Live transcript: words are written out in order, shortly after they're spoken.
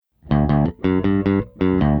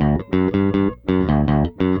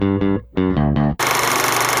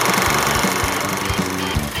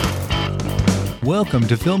Welcome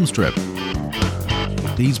to Film Strip.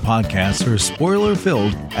 These podcasts are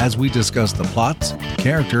spoiler-filled as we discuss the plots,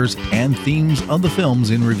 characters, and themes of the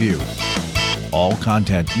films in review. All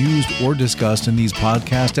content used or discussed in these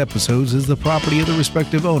podcast episodes is the property of the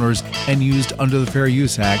respective owners and used under the Fair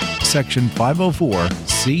Use Act, Section 504,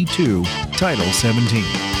 C2, Title 17.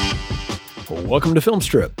 Well, welcome to Film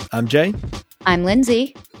Strip. I'm Jay. I'm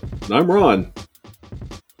Lindsay. And I'm Ron.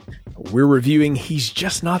 We're reviewing He's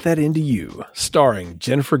Just Not That Into You, starring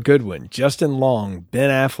Jennifer Goodwin, Justin Long, Ben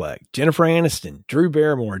Affleck, Jennifer Aniston, Drew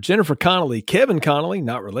Barrymore, Jennifer Connelly, Kevin Connelly,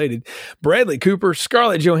 not related, Bradley Cooper,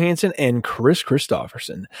 Scarlett Johansson, and Chris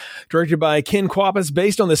Christopherson. Directed by Ken Kwapis,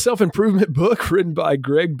 based on the self-improvement book written by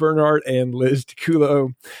Greg Bernhardt and Liz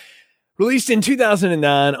DiCullo. Released in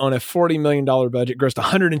 2009 on a $40 million budget, grossed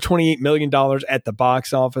 $128 million at the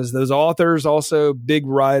box office. Those authors also big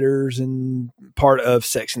writers and part of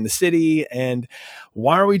Sex and the City. And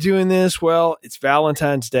why are we doing this? Well, it's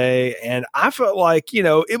Valentine's Day, and I felt like,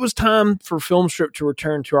 it was time for Film Strip to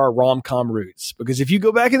return to our rom-com roots. Because if you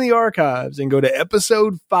go back in the archives and go to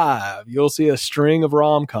episode 5, you'll see a string of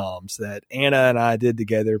rom-coms that Anna and I did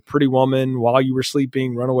together. Pretty Woman, While You Were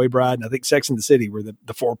Sleeping, Runaway Bride, and I think Sex and the City were the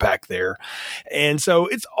 4-pack there. And so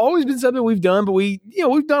it's always been something we've done, but we've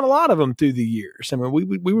done a lot of them through the years. I mean, we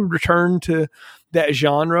would return to that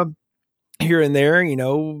genre here and there.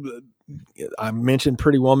 I mentioned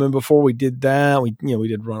Pretty Woman before. We did that. We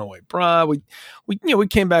did Runaway Bride. We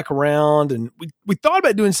came back around, and we thought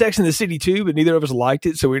about doing Sex and the City too, but neither of us liked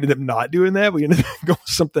it, so we ended up not doing that. We ended up going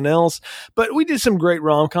with something else. But we did some great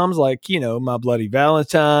rom-coms like My Bloody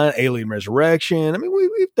Valentine, Alien Resurrection. I mean,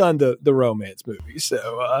 we've done the romance movies,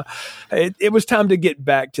 so it was time to get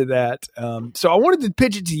back to that. So I wanted to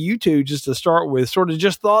pitch it to you two just to start with, sort of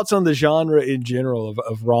just thoughts on the genre in general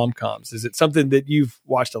of rom-coms. Is it something that you've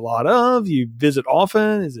watched a lot of? You visit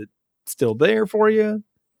often? Is it still there for you?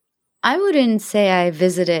 I wouldn't say I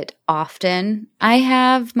visit it often. I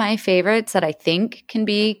have my favorites that I think can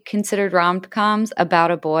be considered rom-coms. About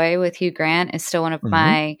a Boy with Hugh Grant is still one of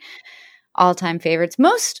my all-time favorites.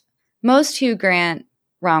 Most Hugh Grant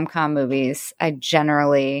rom-com movies I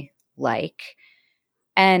generally like.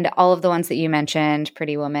 And all of the ones that you mentioned,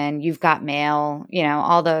 Pretty Woman, You've Got Mail,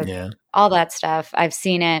 all that stuff. I've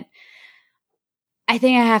seen it. I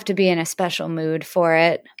think I have to be in a special mood for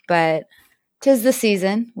it, but 'tis the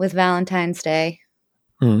season with Valentine's Day,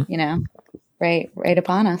 right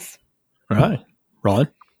upon us. Right. Ron?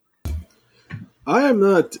 I am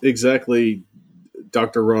not exactly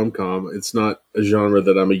Dr. Rom-Com. It's not a genre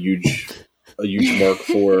that I'm a huge mark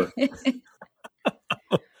for.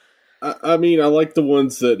 I mean, I like the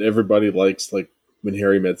ones that everybody likes, like When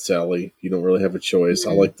Harry Met Sally. You don't really have a choice.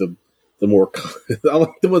 I like the more I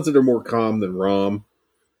like the ones that are more calm than rom.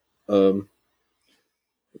 But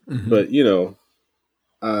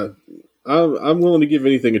I'm willing to give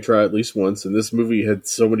anything a try at least once. And this movie had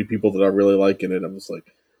so many people that I really like in it. I was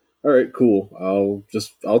like, all right, cool.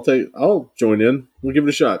 I'll join in. We'll give it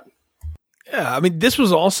a shot. Yeah, I mean, this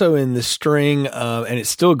was also in the string of, and it's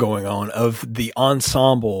still going on, of the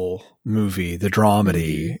ensemble movie, the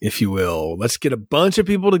dramedy, if you will. Let's get a bunch of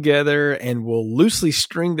people together and we'll loosely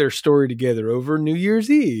string their story together over New Year's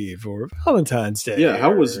Eve or Valentine's Day. Yeah,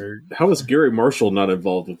 how was Gary Marshall not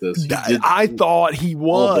involved with this? I thought he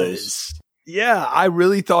was. Yeah, I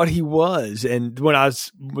really thought he was. And when I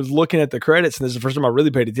was looking at the credits, and this is the first time I really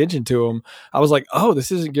paid attention to him, I was like, oh,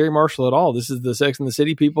 this isn't Gary Marshall at all. This is the Sex and the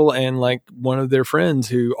City people and like one of their friends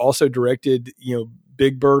who also directed,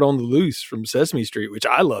 Big Bird on the Loose from Sesame Street, which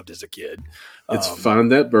I loved as a kid. It's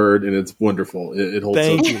Find That Bird, and it's wonderful. It holds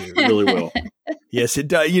up really well. Yes, it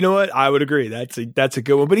does. You know what? I would agree. That's a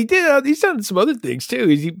good one. But he's done some other things too.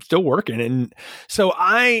 He's still working. And so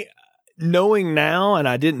knowing now, and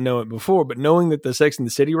I didn't know it before, but knowing that the Sex and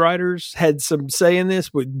the City writers had some say in this,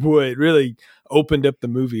 it really opened up the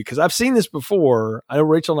movie. Because I've seen this before. I know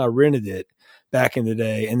Rachel and I rented it back in the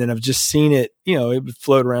day, and then I've just seen it, it would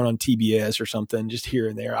float around on TBS or something just here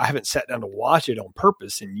and there. I haven't sat down to watch it on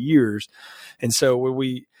purpose in years. And so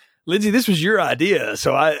Lindsay, this was your idea,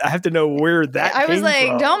 so I have to know where that came from. I was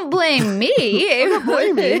like, don't blame me. Don't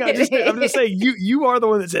blame me. I'm just saying, you are the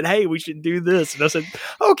one that said, hey, we should do this. And I said,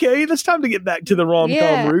 okay, it's time to get back to the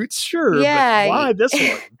rom-com roots. Sure, yeah. But why this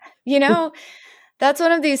one? That's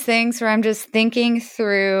one of these things where I'm just thinking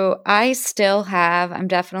through. I'm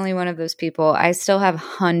definitely one of those people. I still have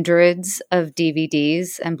hundreds of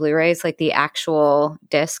DVDs and Blu-rays, like the actual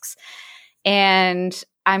discs. And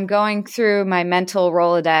I'm going through my mental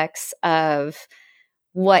Rolodex of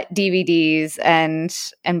what DVDs and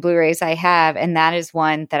Blu-rays I have. And that is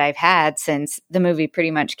one that I've had since the movie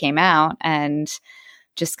pretty much came out. And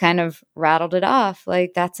just kind of rattled it off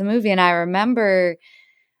like that's a movie. And I remember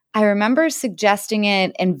suggesting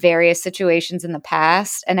it in various situations in the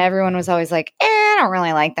past, and everyone was always like, I don't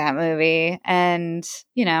really like that movie. And,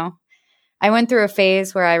 you know, I went through a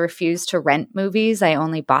phase where I refused to rent movies. I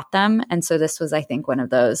only bought them. And so this was, I think, one of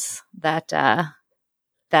those that I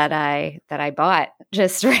bought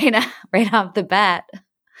just right off the bat.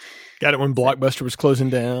 Got it when Blockbuster was closing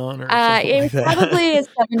down, or something it like was that. probably a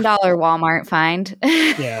 $7 Walmart find.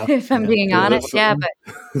 Yeah, if I'm being honest, but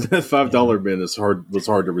that $5 bin was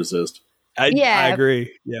hard to resist. I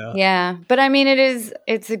agree. Yeah, but I mean,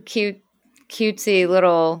 it's a cutesy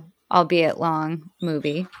little, albeit long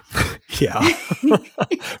movie. Yeah.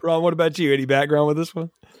 Ron, what about you? Any background with this one?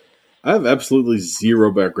 I have absolutely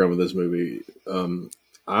zero background with this movie.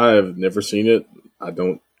 I've never seen it. I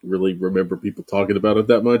don't really remember people talking about it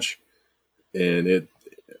that much. And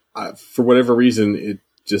for whatever reason, it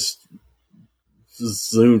just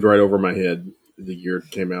zoomed right over my head the year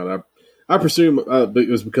it came out. I presume it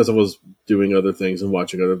was because I was doing other things and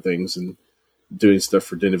watching other things and doing stuff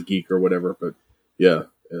for Den of Geek or whatever. But yeah,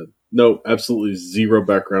 no, absolutely zero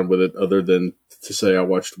background with it other than to say I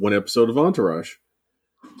watched one episode of Entourage.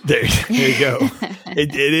 There you go.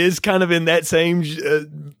 It is kind of in that same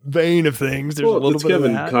vein of things. There's a little bit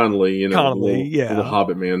Kevin of that. Connolly, the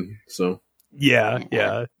Hobbit man. So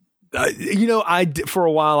yeah. For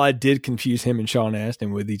a while I did confuse him and Sean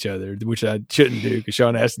Astin with each other, which I shouldn't do because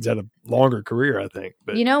Sean Astin's had a longer career, I think.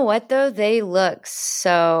 But you know what though? They look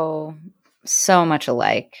so much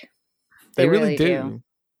alike. They really do.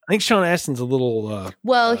 I think Sean Astin's a little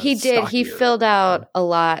he did. stockier. He filled out a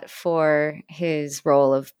lot for his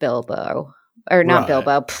role of Bilbo. Or not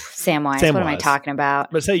Bilbo, Samwise. What am I talking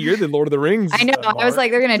about? But say you're the Lord of the Rings. I know. I was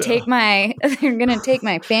like, they're gonna take my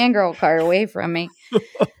fangirl card away from me.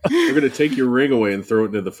 They're gonna take your ring away and throw it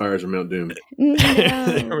into the fires of Mount Doom. No.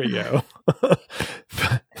 There we go.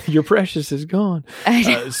 Your precious is gone.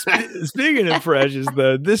 Speaking of precious,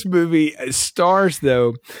 though, this movie stars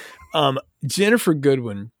Jennifer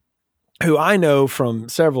Goodwin, who I know from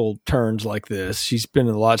several turns like this. She's been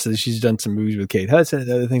in lots of this. She's done some movies with Kate Hudson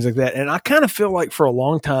and other things like that. And I kind of feel like for a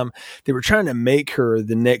long time, they were trying to make her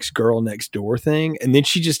the next girl next door thing. And then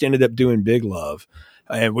she just ended up doing Big Love,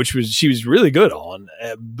 she was really good on.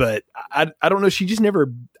 But I don't know. I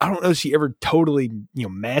don't know if she ever totally,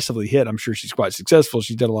 massively hit. I'm sure she's quite successful.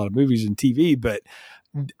 She's done a lot of movies and TV, but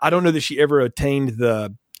I don't know that she ever attained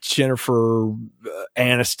the Jennifer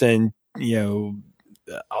Aniston,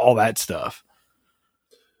 all that stuff.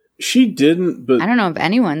 She didn't, but I don't know if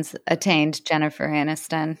anyone's attained Jennifer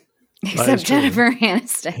Aniston except Jennifer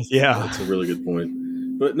Aniston. Yeah, that's a really good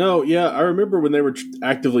point. But no, yeah, I remember when they were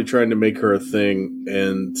actively trying to make her a thing,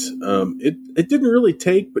 and it didn't really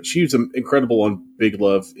take. But she was incredible on Big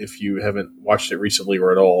Love. If you haven't watched it recently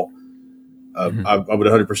or at all, I would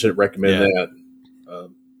 100% recommend that.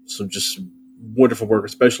 Some just wonderful work,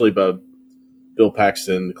 especially by Bill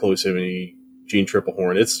Paxton, Chloe Sevigny, Jean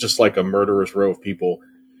Triplehorn. It's just like a murderer's row of people.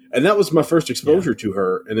 And that was my first exposure to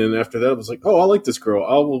her. And then after that, I was like, oh, I like this girl.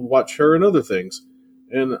 I will watch her and other things.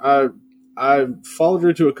 And I followed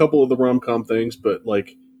her to a couple of the rom-com things, but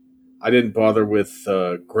like I didn't bother with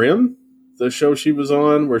Grimm, the show she was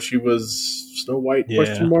on where she was Snow White,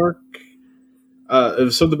 question mark. It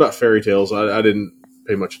was something about fairy tales. I didn't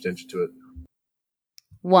pay much attention to it.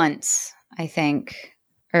 Once, I think.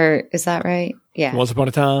 Or is that right? Yeah. Once Upon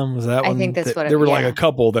a Time, was that one? I think that's what there were like a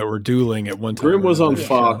couple that were dueling at one time. Grimm was on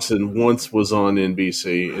Fox and once was on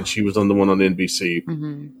NBC, and she was on the one on NBC.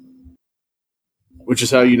 Mm-hmm. Which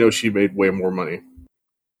is how you know she made way more money.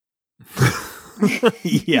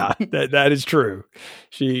 Yeah, that is true.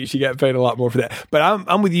 She got paid a lot more for that. But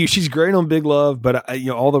I'm with you. She's great on Big Love, but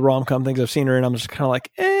all the rom-com things I've seen her in, I'm just kind of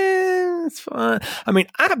like, it's fine. I mean,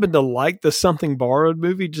 I happen to like the Something Borrowed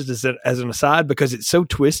movie just as an aside because it's so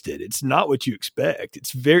twisted. It's not what you expect.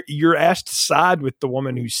 It's you're asked to side with the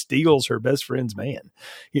woman who steals her best friend's man.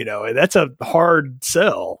 And that's a hard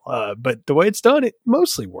sell. But the way it's done, it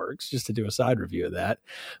mostly works. Just to do a side review of that,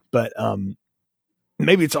 but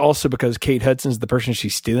maybe it's also because Kate Hudson's the person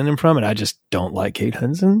she's stealing him from, and I just don't like Kate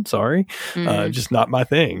Hudson. Sorry, just not my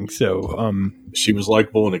thing. So she was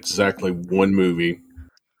likable in exactly one movie.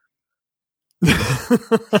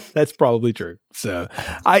 That's probably true. So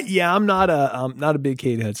I'm not a big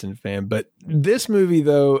Kate Hudson fan, but this movie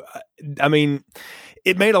though, I mean,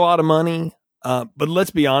 it made a lot of money. But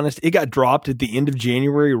let's be honest, it got dropped at the end of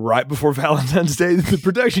January, right before Valentine's Day. The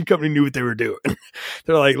production company knew what they were doing.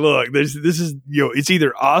 They're like, look, this is, it's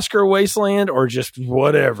either Oscar wasteland or just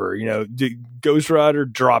whatever, Ghost Rider,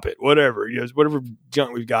 drop it, whatever, whatever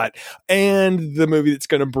junk we've got. And the movie that's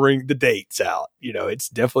going to bring the dates out, it's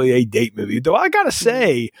definitely a date movie. Though I got to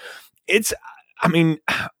say,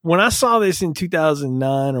 when I saw this in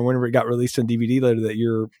 2009 or whenever it got released on DVD later that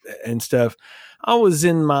year and stuff, I was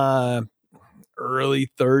in my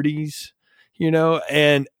early 30s,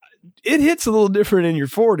 and it hits a little different in your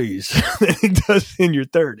 40s than it does in your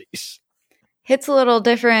 30s. Hits a little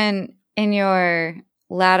different in your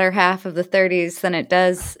latter half of the 30s than it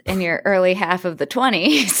does in your early half of the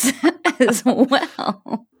 20s as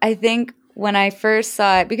well. I think when I first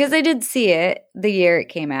saw it, because I did see it the year it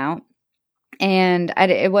came out, and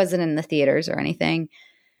it wasn't in the theaters or anything,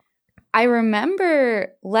 I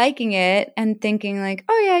remember liking it and thinking like,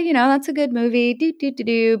 oh yeah, that's a good movie,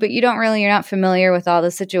 but you're not familiar with all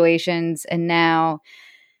the situations. And now,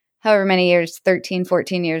 however many years, 13,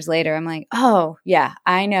 14 years later, I'm like, oh yeah,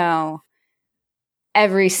 I know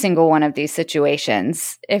every single one of these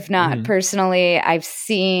situations. If not personally, I've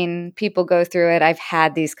seen people go through it. I've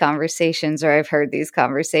had these conversations or I've heard these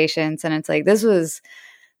conversations, and it's like, this was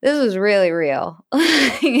really real.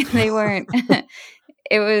 They weren't,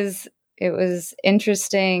 it was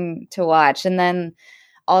interesting to watch. And then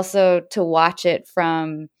also to watch it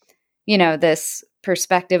from, this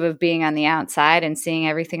perspective of being on the outside and seeing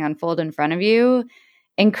everything unfold in front of you.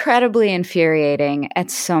 Incredibly infuriating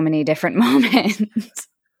at so many different moments.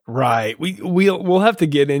 Right. We'll have to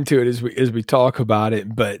get into it as we talk about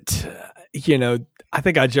it. But, I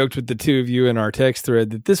think I joked with the two of you in our text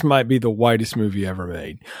thread that this might be the whitest movie ever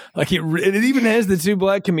made. Like it even has the two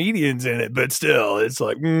black comedians in it, but still, it's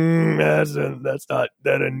like that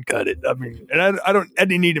doesn't cut it. I mean, and I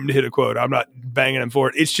didn't need him to hit a quote. I'm not banging him for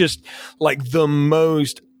it. It's just like the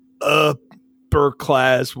most upper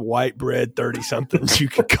class white bread 30-somethings you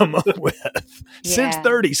could come up with since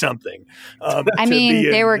 30-something.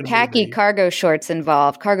 There were khaki cargo shorts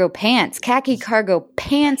involved, khaki cargo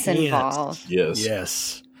pants involved.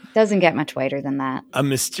 Yes. Doesn't get much whiter than that. A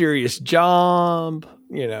mysterious job.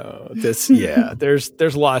 There's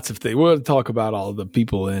lots of things. We'll talk about all the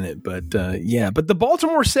people in it, but but the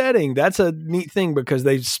Baltimore setting, that's a neat thing because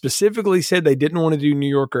they specifically said they didn't want to do New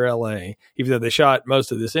York or LA, even though they shot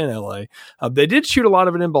most of this in LA. They did shoot a lot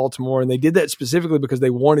of it in Baltimore, and they did that specifically because they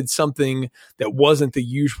wanted something that wasn't the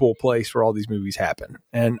usual place where all these movies happen.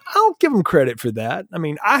 And I'll give them credit for that. I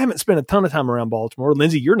mean, I haven't spent a ton of time around Baltimore.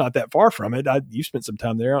 Lindsay, you're not that far from it. You spent some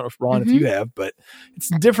time there. I don't know if Ron, if you have, but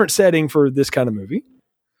it's a different setting for this kind of movie.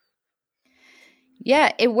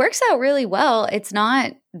 Yeah, it works out really well. It's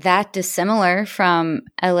not that dissimilar from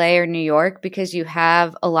LA or New York because you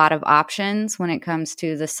have a lot of options when it comes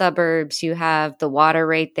to the suburbs. You have the water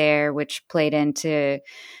right there, which played into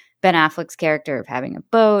Ben Affleck's character of having a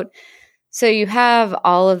boat. So you have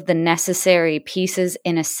all of the necessary pieces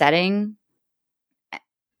in a setting,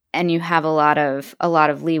 and you have a lot of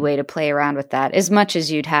leeway to play around with that, as much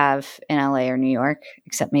as you'd have in LA or New York,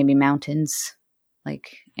 except maybe mountains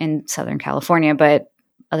like in Southern California. But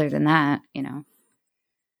other than that,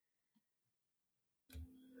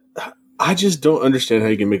 I just don't understand how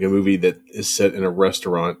you can make a movie that is set in a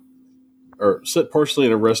restaurant or set partially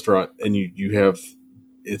in a restaurant and you have,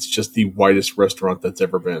 it's just the whitest restaurant that's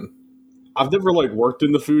ever been. I've never worked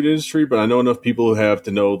in the food industry, but I know enough people who have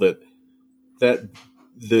to know that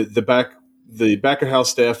the back of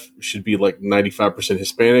house staff should be 95%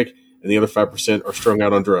 Hispanic and the other 5% are strung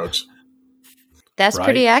out on drugs. That's right.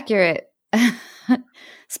 Pretty accurate.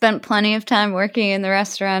 Spent plenty of time working in the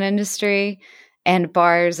restaurant industry and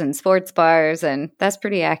bars and sports bars, and that's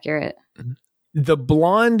pretty accurate. The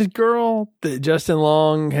blonde girl that Justin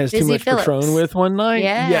Long has Busy too much Phillips. Patron with one night.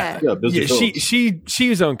 Yeah, she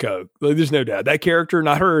was on coke. There's no doubt. That character,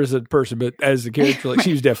 not her as a person, but as a character,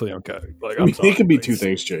 she was definitely on coke. It could be two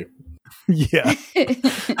things, Jay. Yeah.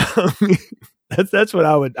 That's what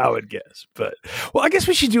I would guess. But I guess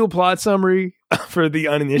we should do a plot summary for the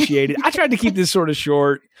uninitiated. I tried to keep this sort of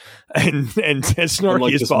short and as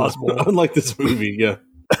snarky as possible. Unlike this movie, yeah.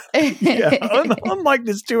 Unlike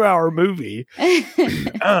this 2-hour movie.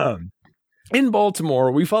 In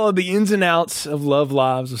Baltimore, we follow the ins and outs of love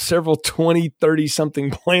lives of several 20,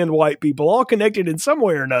 30-something bland white people, all connected in some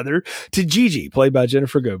way or another to Gigi, played by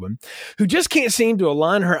Jennifer Goodwin, who just can't seem to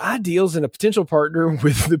align her ideals and a potential partner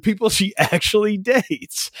with the people she actually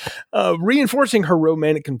dates. Reinforcing her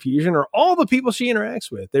romantic confusion are all the people she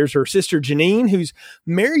interacts with. There's her sister Janine, who's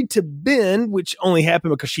married to Ben, which only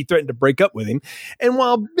happened because she threatened to break up with him. And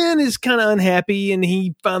while Ben is kind of unhappy and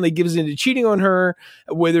he finally gives into cheating on her,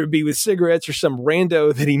 whether it be with cigarettes or some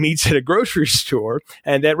rando that he meets at a grocery store.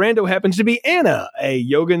 And that rando happens to be Anna, a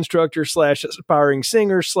yoga instructor / aspiring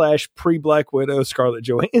singer / pre-Black Widow Scarlett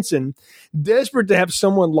Johansson, desperate to have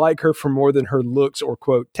someone like her for more than her looks or,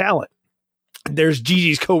 quote, talent. There's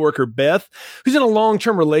Gigi's coworker, Beth, who's in a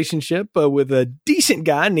long-term relationship with a decent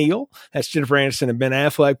guy, Neil. That's Jennifer Aniston and Ben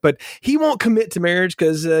Affleck, but he won't commit to marriage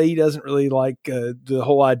because he doesn't really like the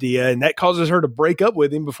whole idea, and that causes her to break up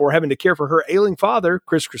with him before having to care for her ailing father,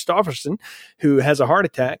 Chris Christopherson, who has a heart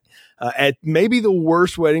attack at maybe the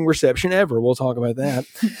worst wedding reception ever. We'll talk about that.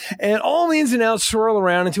 And all the ins and outs swirl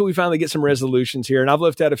around until we finally get some resolutions here, and I've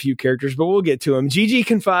left out a few characters, but we'll get to them. Gigi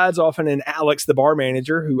confides often in Alex, the bar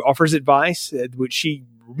manager, who offers advice, which she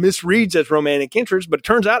misreads as romantic interest, but it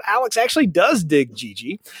turns out Alex actually does dig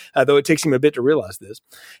Gigi, though it takes him a bit to realize this.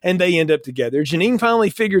 And they end up together. Janine finally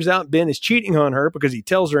figures out Ben is cheating on her because he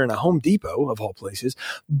tells her in a Home Depot, of all places.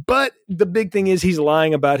 But the big thing is he's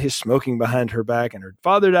lying about his smoking behind her back, and her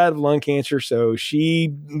father died of lung cancer, so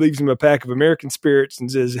she leaves him a pack of American Spirits and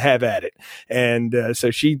says, have at it. And so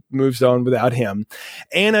she moves on without him.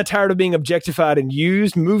 Anna, tired of being objectified and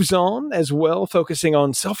used, moves on as well, focusing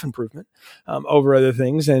on self-improvement over other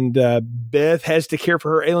things. And Beth has to care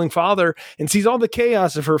for her ailing father and sees all the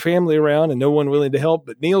chaos of her family around and no one willing to help.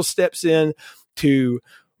 But Neil steps in to,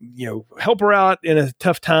 help her out in a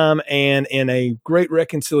tough time. And in a great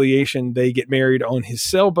reconciliation, they get married on his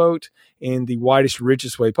sailboat in the whitest,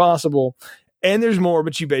 richest way possible. And there's more,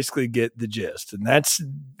 but you basically get the gist. And that's,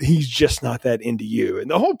 he's just not that into you.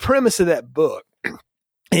 And the whole premise of that book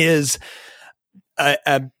is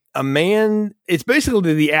a man, it's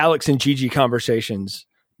basically the Alex and Gigi conversations,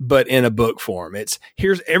 but in a book form. It's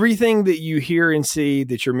here's everything that you hear and see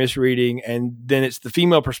that you're misreading. And then it's the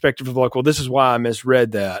female perspective of like, well, this is why I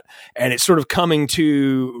misread that. And it's sort of coming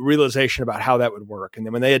to realization about how that would work. And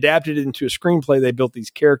then when they adapted it into a screenplay, they built these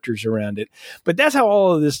characters around it. But that's how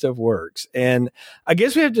all of this stuff works. And I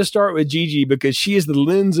guess we have to start with Gigi because she is the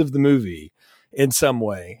lens of the movie in some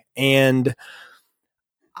way. And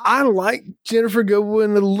I like Jennifer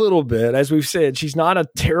Goodwin a little bit. As we've said, she's not a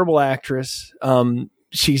terrible actress.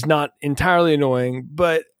 She's not entirely annoying,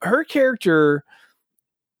 but her character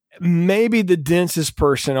may be the densest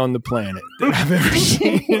person on the planet that I've ever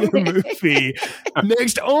seen in a movie.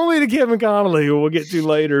 Next only to Kevin Connolly, who we'll get to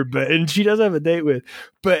later, and she does have a date with.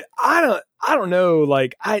 But I don't know.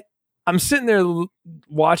 Like I'm sitting there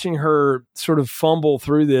watching her sort of fumble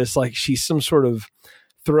through this like she's some sort of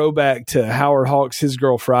throwback to Howard Hawks' His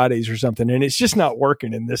Girl Fridays or something, and it's just not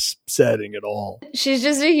working in this setting at all. She's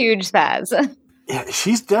just a huge spaz. Yeah,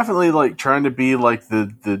 she's definitely like trying to be like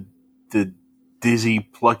the dizzy,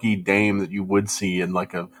 plucky dame that you would see in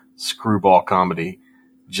like a screwball comedy,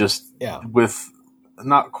 just with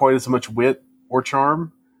not quite as much wit or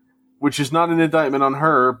charm, which is not an indictment on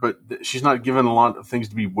her, but she's not given a lot of things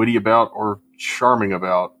to be witty about or charming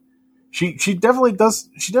about. She definitely does.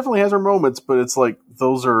 She definitely has her moments, but it's like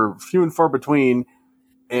those are few and far between.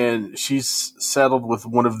 And she's saddled with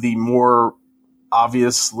one of the more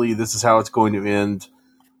obviously this is how it's going to end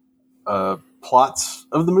plots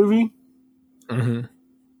of the movie, and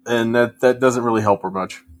that doesn't really help her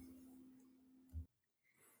much.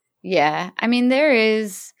 Yeah, I mean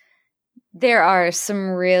there are some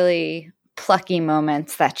really plucky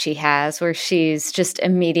moments that she has where she's just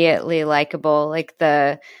immediately likable, like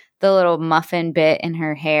the little muffin bit in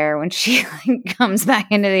her hair when she like comes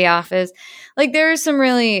back into the office. Like there are some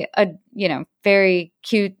really, very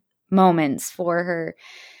cute moments for her.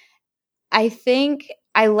 I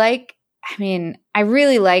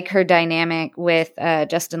really like her dynamic with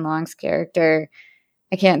Justin Long's character.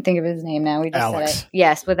 I can't think of his name now. We just Alex. said it.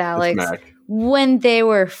 Yes, with Alex. When they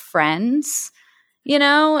were friends,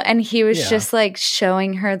 and he was just like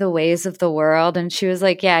showing her the ways of the world. And she was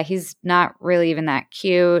like, yeah, he's not really even that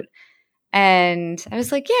cute. And I was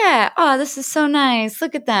like, yeah, oh, this is so nice.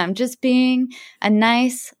 Look at them just being a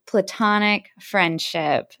nice platonic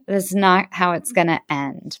friendship. That's not how it's going to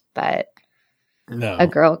end, but no. A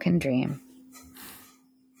girl can dream.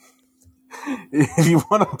 If you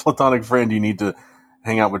want a platonic friend, you need to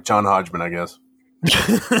hang out with John Hodgman, I guess.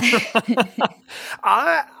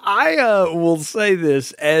 I will say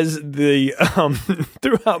this as the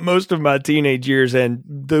throughout most of my teenage years and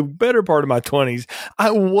the better part of my 20s,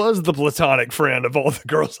 I was the platonic friend of all the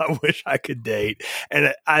girls I wish I could date,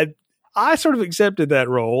 and I sort of accepted that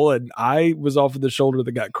role, and I was off of the shoulder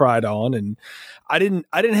that got cried on, and I didn't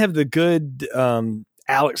have the good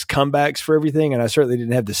Alex comebacks for everything, and I certainly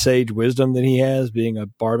didn't have the sage wisdom that he has being a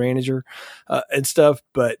bar manager and stuff,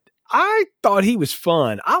 but I thought he was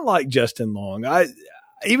fun. I like Justin Long.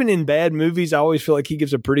 Even in bad movies, I always feel like he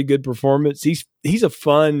gives a pretty good performance. He's a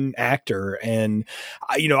fun actor, and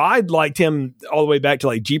I liked him all the way back to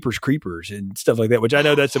like Jeepers Creepers and stuff like that, which I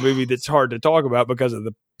know that's a movie that's hard to talk about because of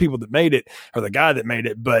the people that made it or the guy that made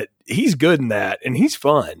it, but he's good in that and he's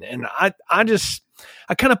fun. And I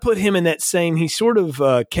kind of put him in that same, he's sort of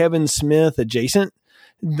Kevin Smith adjacent,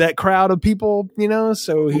 that crowd of people,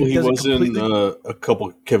 so he was in a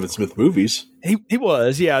couple Kevin Smith movies. He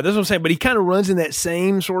was, yeah, that's what I'm saying. But he kind of runs in that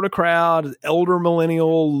same sort of crowd, elder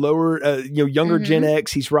millennial, lower, younger Gen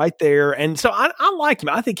X. He's right there, and so I like him.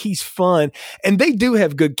 I think he's fun, and they do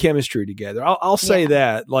have good chemistry together. I'll say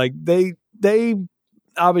that, like they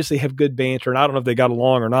obviously have good banter, and I don't know if they got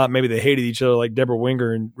along or not. Maybe they hated each other, like Deborah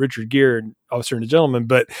Winger and Richard Gere and Officer and a Gentleman,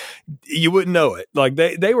 but you wouldn't know it. Like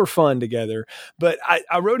they were fun together. But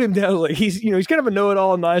I wrote him down like he's kind of a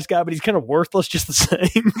know-it-all nice guy, but he's kind of worthless just the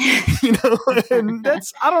same. And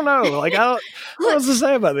that's, I don't know. Like I don't what else to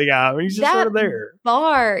say about the guy. I mean, he's just sort of there.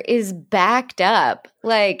 Bar is backed up,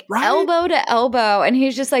 like elbow to elbow, and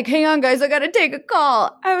he's just like, "Hang on, guys, I got to take a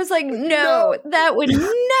call." I was like, "No, that would never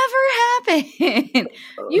happen."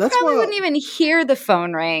 You probably wouldn't even hear the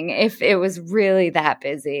phone ring if it was really that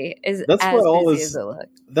busy. That's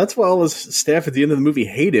why all his staff at the end of the movie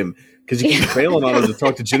hate him, because he keeps bailing on him to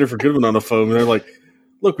talk to Jennifer Goodwin on the phone. And they're like,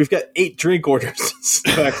 "Look, we've got 8 drink orders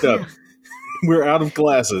backed up. We're out of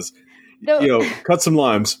glasses. Cut some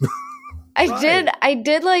limes." I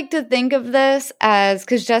did like to think of this as,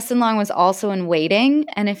 because Justin Long was also in Waiting,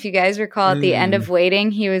 and if you guys recall at the end of Waiting,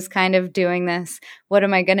 he was kind of doing this, what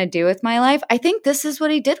am I going to do with my life? I think this is what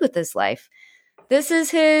he did with his life. This is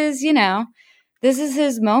his, this is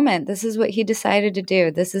his moment. This is what he decided to do.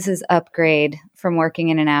 This is his upgrade from working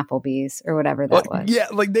in an Applebee's or whatever that was. Yeah,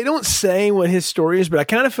 like they don't say what his story is, but I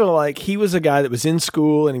kind of feel like he was a guy that was in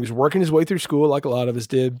school and he was working his way through school like a lot of us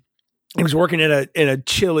did. He was working in a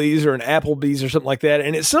Chili's or an Applebee's or something like that.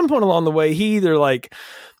 And at some point along the way, he either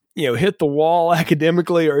hit the wall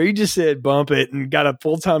academically, or he just said, bump it, and got a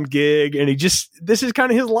full-time gig. And this is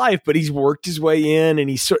kind of his life, but he's worked his way in, and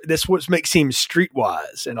that's what makes him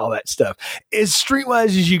streetwise and all that stuff. As streetwise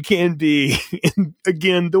as you can be in,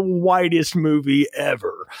 again, the whitest movie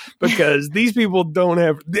ever, because these people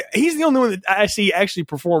he's the only one that I see actually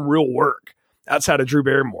perform real work outside of Drew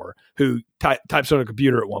Barrymore, who types on a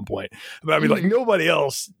computer at one point. But I mean, like, nobody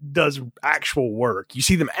else does actual work. You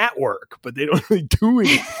see them at work, but they don't really do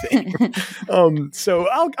anything. So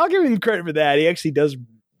I'll give him credit for that. He actually does,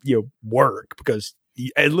 work, because,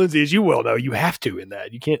 and Lindsay, as you well know, you have to in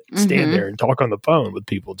that. You can't stand there and talk on the phone with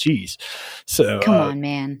people. Jeez. So come on,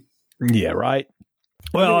 man. Yeah, right.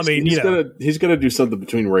 Well, I mean, he's gonna do something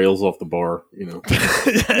between rails off the bar,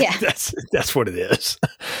 Yeah, that's what it is.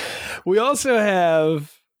 We also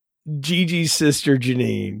have Gigi's sister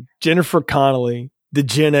Janine, Jennifer Connelly, the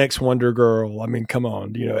Gen X Wonder Girl. I mean, come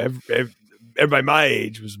on, everybody my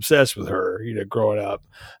age was obsessed with her, growing up,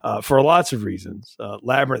 for lots of reasons.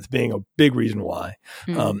 Labyrinth being a big reason why,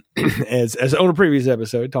 as on a previous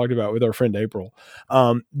episode talked about with our friend April.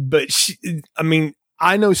 But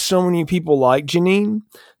I know so many people like Janine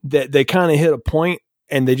that they kind of hit a point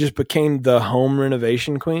and they just became the home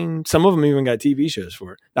renovation queen. Some of them even got TV shows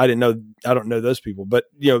for it. I don't know those people, but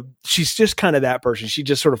she's just kind of that person. She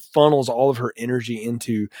just sort of funnels all of her energy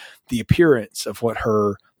into the appearance of what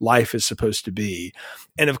her life is supposed to be.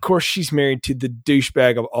 And of course she's married to the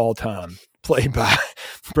douchebag of all time, played by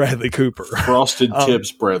Bradley Cooper. Frosted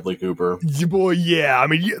Tips Bradley Cooper. Boy, yeah. I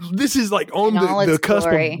mean, this is like on the cusp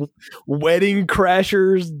of Wedding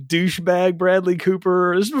Crashers douchebag Bradley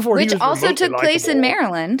Cooper. This is before which also took place in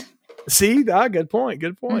Maryland. See, good point.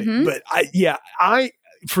 But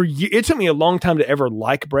it took me a long time to ever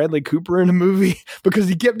like Bradley Cooper in a movie, because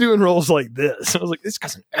he kept doing roles like this. I was like, this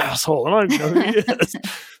guy's an asshole. I don't even know who he is.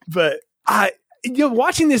 But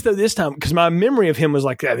watching this though this time, because my memory of him was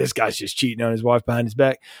like, this guy's just cheating on his wife behind his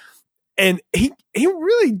back, and he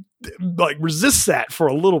really resists that for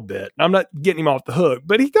a little bit. I'm not getting him off the hook,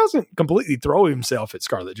 but he doesn't completely throw himself at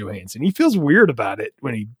Scarlett Johansson. He feels weird about it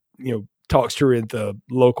when he talks to her at the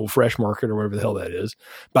local Fresh Market or whatever the hell that is,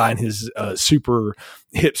 buying his super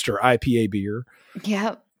hipster IPA beer.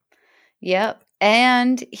 Yep.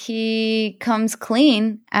 And he comes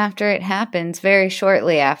clean after it happens, very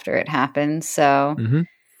shortly after it happens. So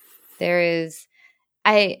there is,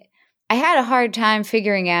 I had a hard time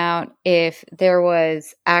figuring out if there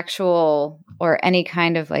was actual or any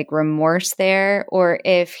kind of like remorse there, or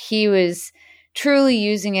if he was truly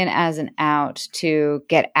using it as an out to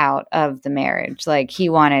get out of the marriage. Like he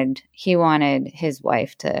wanted his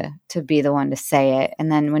wife to be the one to say it.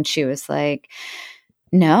 And then when she was like,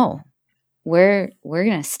 no, we're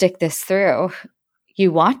going to stick this through.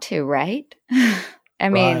 You want to, right? I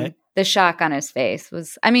mean, the shock on his face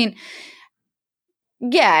was,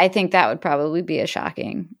 yeah, I think that would probably be a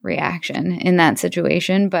shocking reaction in that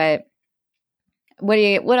situation. But what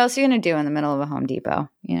else are you going to do in the middle of a Home Depot?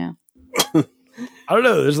 You know? I don't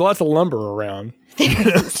know. There's lots of lumber around.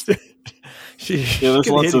 There's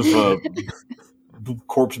lots of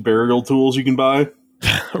corpse burial tools you can buy.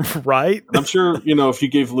 Right? I'm sure, if you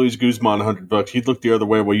gave Luis Guzman $100, he'd look the other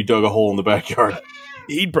way while you dug a hole in the backyard.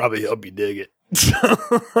 He'd probably help you dig it.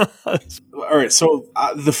 All right, so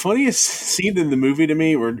the funniest scene in the movie to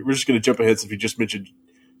me, we're just going to jump ahead since we just mentioned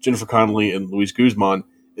Jennifer Connelly and Luis Guzman,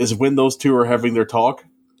 is when those two are having their talk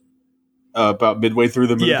about midway through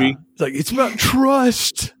the movie. Yeah. It's about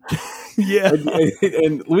trust. Yeah.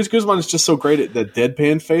 And Luis Guzman is just so great at that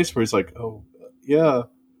deadpan face where he's like, oh, yeah,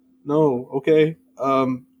 no, okay,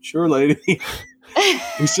 sure, lady.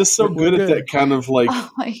 He's just so good at that kind of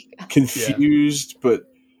confused but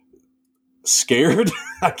scared,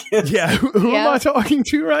 I guess. Yeah, who am I talking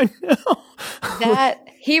to right now? That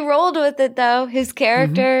he rolled with it though. His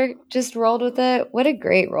character just rolled with it. What a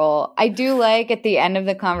great role. I do like at the end of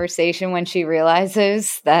the conversation when she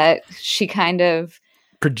realizes that she kind of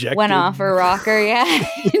projected, went off her rocker,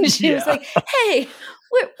 and she was like, hey,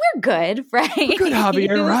 we're good, right? We're good,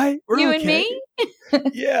 Javier, right? We're you okay. and me?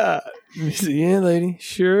 Yeah. Yeah, lady,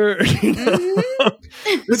 sure.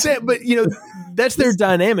 But that's their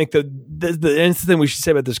dynamic. The thing we should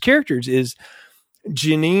say about those characters is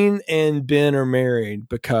Janine and Ben are married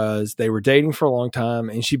because they were dating for a long time,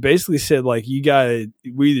 and she basically said, like, we're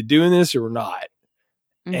either doing this or we're not.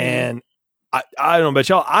 And I don't know about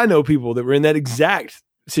y'all, I know people that were in that exact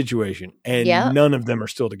situation, and none of them are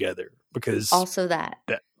still together because also that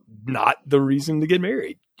not the reason to get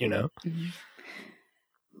married,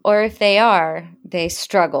 Or if they are, they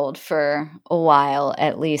struggled for a while,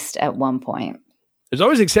 at least at one point. There's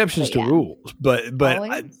always exceptions to rules, but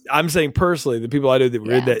I'm saying personally, the people I know that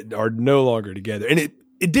were in that are no longer together, and it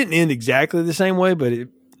didn't end exactly the same way, but it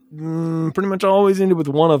pretty much always ended with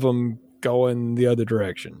one of them going the other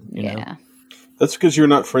direction. You know? That's because you're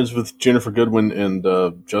not friends with Jennifer Goodwin and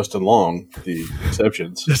Justin Long, the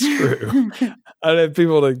exceptions. That's true. I have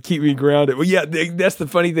people to keep me grounded. Well, yeah, that's the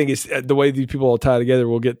funny thing is the way these people all tie together.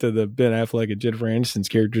 We'll get to the Ben Affleck and Jennifer Aniston's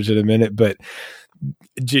characters in a minute, but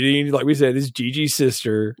Janine, like we said, is Gigi's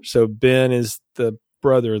sister. So Ben is the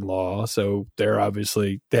brother-in-law. So they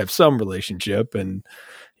have some relationship, and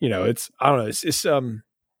I don't know.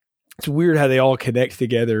 It's weird how they all connect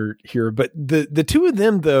together here. But the two of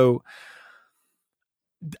them, though,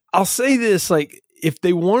 I'll say this: like, if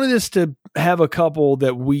they wanted us to have a couple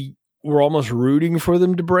that we were almost rooting for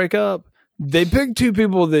them to break up, they picked two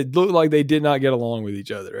people that looked like they did not get along with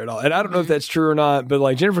each other at all. And I don't know if that's true or not, but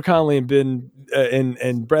like Jennifer Connelly and Ben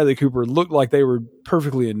and Bradley Cooper looked like they were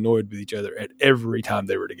perfectly annoyed with each other at every time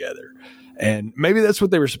they were together. And maybe that's what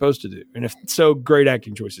they were supposed to do. And if so, great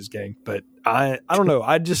acting choices, gang. But I don't know.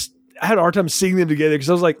 I had a hard time seeing them together because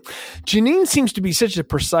I was like, Janine seems to be such a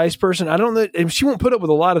precise person. I don't know. And she won't put up with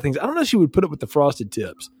a lot of things. I don't know if she would put up with the frosted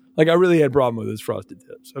tips. Like, I really had a problem with those frosted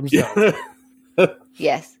tips. I'm just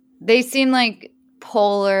Yes. They seem like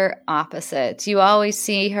polar opposites. You always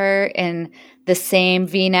see her in the same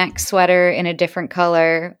V-neck sweater in a different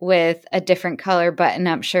color with a different color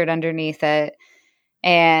button-up shirt underneath it.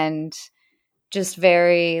 And just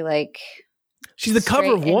very, like... She's the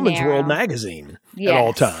cover of Woman's World magazine at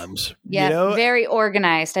all times. Yeah, very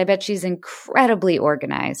organized. I bet she's incredibly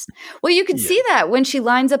organized. Well, you can see that when she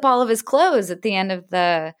lines up all of his clothes at the end of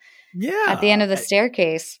the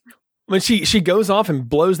staircase. When she goes off and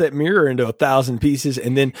blows that mirror into 1,000 pieces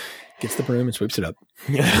and then gets the broom and sweeps it up.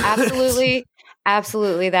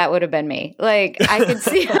 Absolutely, that would have been me. Like, I could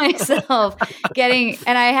see myself getting,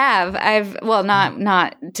 and I've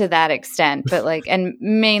not to that extent, but like, and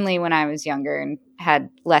mainly when I was younger and had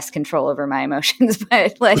less control over my emotions,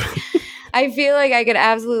 but like, I feel like I could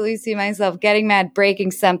absolutely see myself getting mad, breaking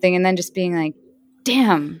something, and then just being like,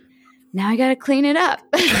 damn, now I got to clean it up.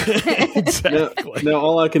 Exactly. Now,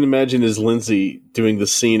 all I can imagine is Lindsay doing the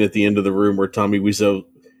scene at the end of the room where Tommy Wiseau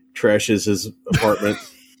trashes his apartment.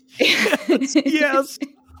 Yes.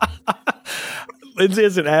 Lindsay,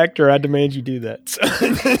 as an actor, I demand you do that. So,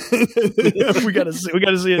 we got to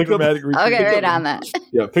see a dramatic routine. Okay, right on that.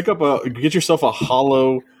 Yeah, get yourself a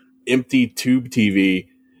hollow, empty tube TV,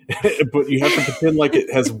 but you have to pretend like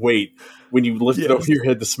it has weight when you lift it over your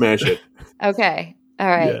head to smash it. Okay. All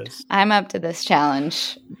right. Yes. I'm up to this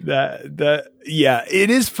challenge. Yeah, it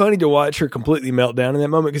is funny to watch her completely melt down in that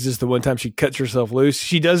moment because it's the one time she cuts herself loose.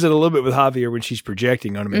 She does it a little bit with Javier when she's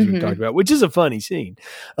projecting on him, as we talked about, which is a funny scene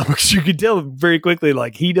because you can tell very quickly,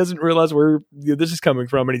 like, he doesn't realize where this is coming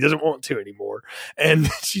from and he doesn't want to anymore. And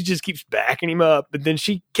she just keeps backing him up, but then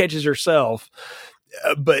she catches herself.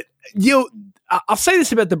 But, I'll say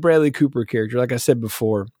this about the Bradley Cooper character, like I said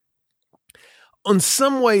before. On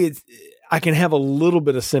some way, I can have a little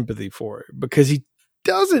bit of sympathy for it because he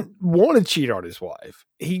doesn't want to cheat on his wife.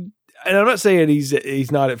 And I'm not saying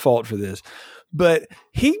he's not at fault for this, but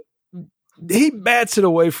he bats it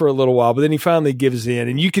away for a little while, but then he finally gives in.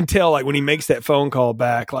 And you can tell, like, when he makes that phone call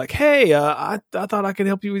back, like, hey, I thought I could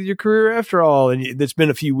help you with your career after all. And it's been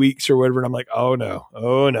a few weeks or whatever. And I'm like, oh no,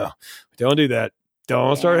 don't do that.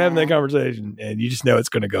 Don't start having that conversation. And you just know it's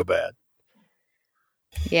going to go bad.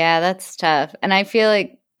 Yeah, that's tough. And I feel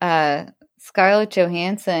like Scarlett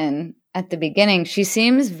Johansson at the beginning, she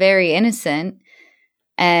seems very innocent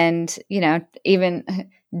and, even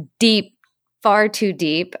deep, far too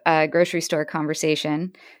deep, grocery store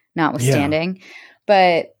conversation notwithstanding. Yeah.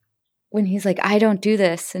 But when he's like, I don't do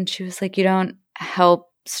this. And she was like, you don't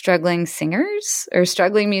help struggling singers or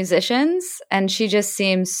struggling musicians. And she just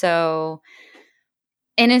seems so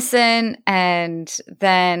innocent. And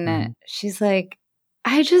then she's like,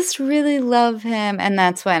 I just really love him. And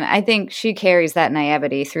that's when I think she carries that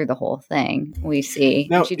naivety through the whole thing we see.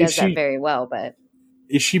 Now, she does that very well. But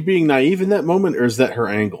is she being naive in that moment, or is that her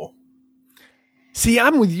angle? See,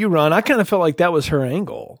 I'm with you, Ron. I kind of felt like that was her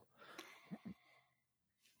angle.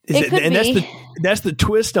 That's the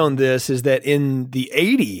twist on this, is that in the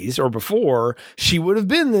 80s or before, she would have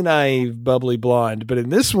been the naive, bubbly blonde. But in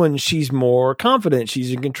this one, she's more confident.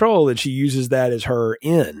 She's in control, and she uses that as her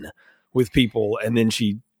in with people, and then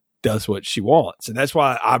she does what she wants. And that's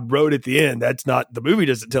why I wrote at the end, that's not, the movie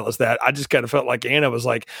doesn't tell us that. I just kind of felt like Anna was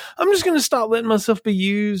like, I'm just going to stop letting myself be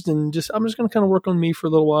used, and I'm just going to kind of work on me for a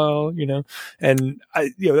little while, and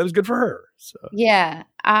that was good for her. So. Yeah,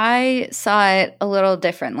 I saw it a little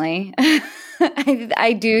differently. I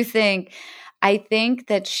think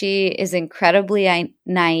that she is incredibly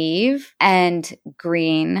naive and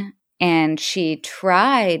green, and she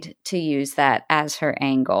tried to use that as her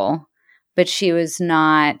angle, but she was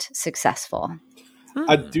not successful.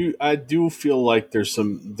 I do feel like there's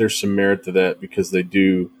some merit to that, because they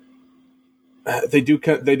do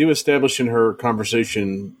establish in her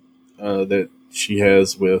conversation that she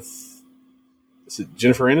has with, is it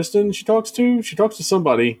Jennifer Aniston? She talks to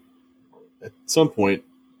somebody at some point.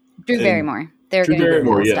 Drew Barrymore. Drew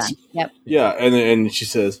Barrymore, yes. Yep. Yeah, and she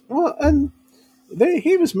says, well, and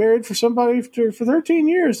he was married for somebody for 13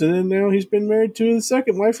 years, and then now he's been married to the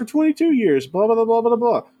second wife for 22 years, blah, blah, blah, blah,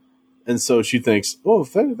 blah. And so she thinks, oh,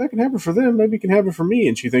 if that can happen for them, maybe it can happen for me.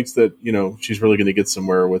 And she thinks that, she's really going to get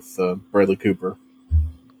somewhere with Bradley Cooper.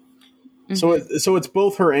 Mm-hmm. So it's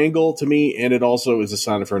both her angle to me, and it also is a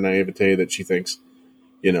sign of her naivete that she thinks,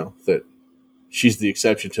 that she's the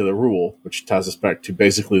exception to the rule, which ties us back to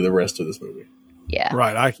basically the rest of this movie. Yeah.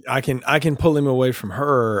 Right. I can pull him away from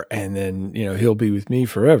her, and then, he'll be with me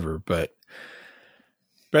forever. But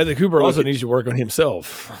Bradley Cooper also needs to work on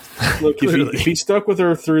himself. Look, if he stuck with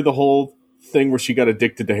her through the whole thing where she got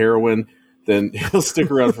addicted to heroin, then he'll stick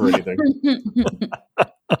around for anything.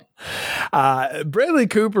 Bradley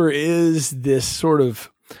Cooper is this sort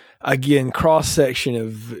of, again, cross-section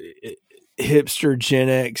of hipster Gen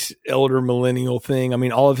X, elder millennial thing. I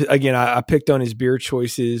mean, all of it, again, I picked on his beer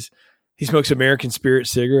choices. He smokes American Spirit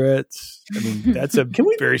cigarettes. I mean, that's a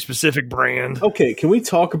very specific brand. Okay, can we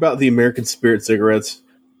talk about the American Spirit cigarettes?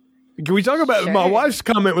 Can we talk about, my wife's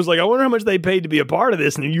comment was like, I wonder how much they paid to be a part of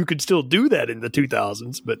this, and you could still do that in the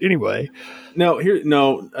 2000s. But anyway.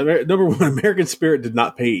 Number one, American Spirit did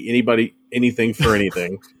not pay anybody anything for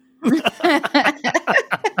anything.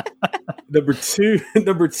 Number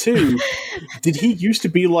two, did he used to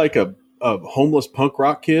be like a homeless punk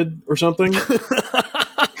rock kid or something?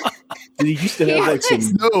 Did he used to have like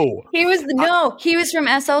some? No, he was from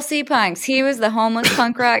SLC Punks. He was the homeless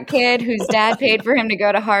punk rock kid whose dad paid for him to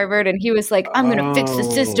go to Harvard, and he was like, "I'm going to fix the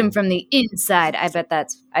system from the inside." I bet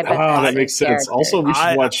that makes sense. Also, we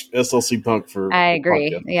should watch SLC Punk for. I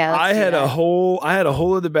agree. Yeah, I had a whole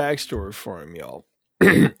other backstory for him, y'all.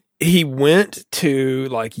 He went to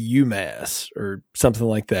like UMass or something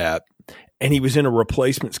like that, and he was in a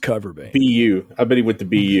Replacements cover band. BU. I bet he went to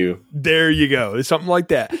BU. There you go. It's something like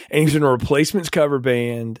that. And he's in a Replacements cover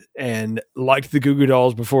band and liked the Goo Goo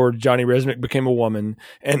Dolls before Johnny Resnick became a woman.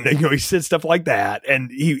 And, he said stuff like that.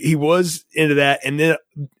 And he was into that. And then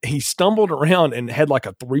he stumbled around and had like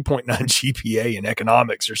a 3.9 GPA in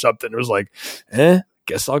economics or something. It was like,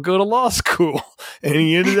 guess I'll go to law school. And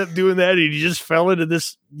he ended up doing that. And he just fell into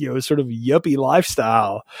this, sort of yuppie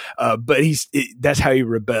lifestyle. But that's how he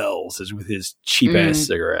rebels, is with his cheap ass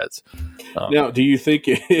cigarettes. Now, do you think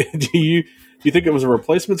it was a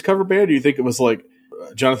Replacements cover band, or do you think it was like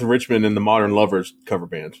Jonathan Richman and the Modern Lovers cover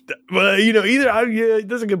band? Well,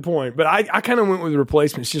 that's a good point. But I kind of went with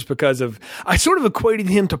Replacements just because I sort of equated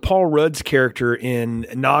him to Paul Rudd's character in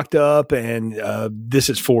Knocked Up and This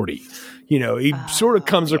Is 40. He sort of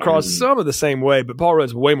comes across some of the same way, but Paul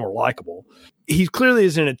Rudd's way more likable. He clearly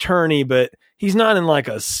is an attorney, but he's not in like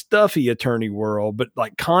a stuffy attorney world, but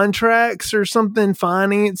like contracts or something,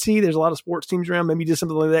 financy. There's a lot of sports teams around. Maybe he does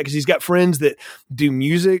something like that because he's got friends that do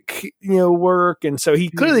music, work. And so he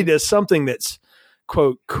clearly does something that's,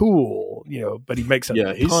 quote, cool, but he makes a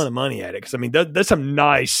ton of money at it. Because, that's some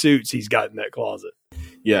nice suits he's got in that closet.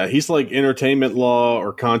 Yeah, he's like entertainment law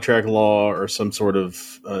or contract law or some sort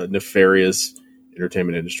of nefarious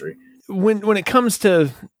entertainment industry. When it comes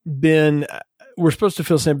to Ben, we're supposed to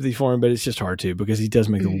feel sympathy for him, but it's just hard to, because he does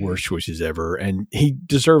make the worst choices ever, and he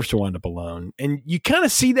deserves to wind up alone. And you kind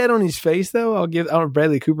of see that on his face, though. I don't know if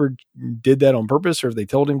Bradley Cooper did that on purpose or if they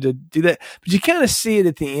told him to do that, but you kind of see it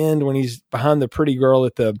at the end when he's behind the pretty girl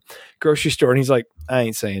at the grocery store, and he's like, I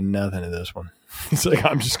ain't saying nothing to this one. He's like,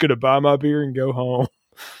 I'm just going to buy my beer and go home.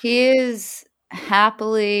 He is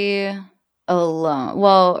happily alone.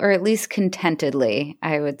 Well, or at least contentedly,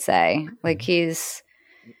 I would say. Like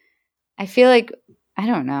I feel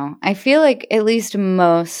like at least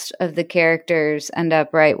most of the characters end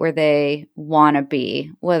up right where they want to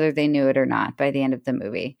be, whether they knew it or not, by the end of the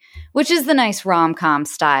movie, which is the nice rom-com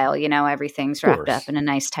style. Everything's wrapped up in a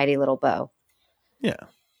nice, tidy little bow. Yeah.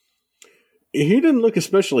 He didn't look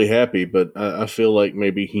especially happy, but I feel like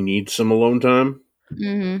maybe he needs some alone time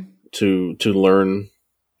to learn,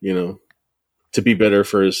 to be better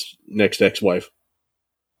for his next ex-wife.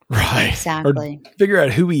 Right. Exactly. Or figure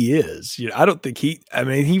out who he is. I don't think he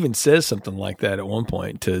even says something like that at one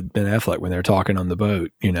point to Ben Affleck when they're talking on the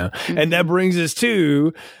boat, And that brings us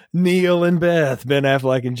to Neil and Beth, Ben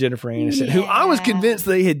Affleck and Jennifer Aniston, who I was convinced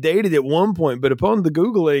they had dated at one point, but upon the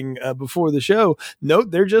Googling before the show, nope,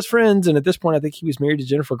 they're just friends. And at this point, I think he was married to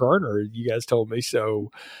Jennifer Garner. You guys told me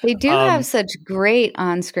so. They do have such great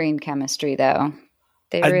on-screen chemistry, though.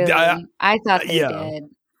 They really, I thought they did.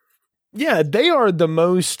 Yeah, they are the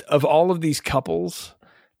most of all of these couples.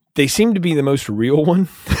 They seem to be the most real one.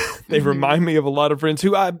 They remind me of a lot of friends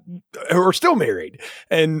who are still married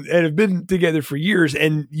and have been together for years.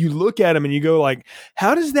 And you look at them and you go like,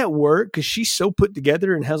 how does that work? Because she's so put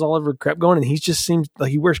together and has all of her crap going, and he just seems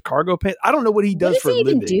like he wears cargo pants. I don't know what he does for a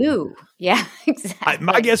living. What does he even do? Yeah, exactly.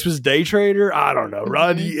 My guess was day trader. I don't know,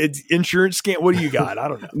 Rod. It's insurance scam. What do you got? I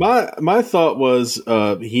don't know. My thought was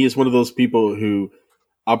he is one of those people who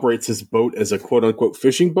operates his boat as a quote-unquote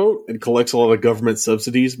fishing boat and collects a lot of government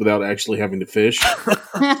subsidies without actually having to fish.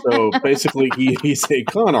 So basically, he's a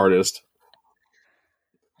con artist.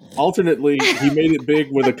 Alternately, he made it big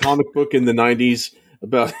with a comic book in the 90s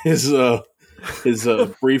about his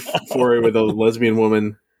brief foray with a lesbian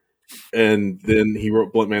woman, and then he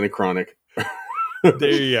wrote Blunt Man and Chronic.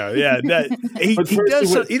 There you go. Yeah, he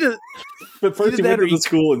does. But first he went to the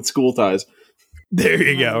school in School Ties. There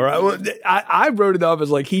you go. Right. Well, I wrote it off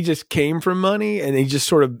as like he just came from money and he just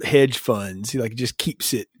sort of hedge funds. He just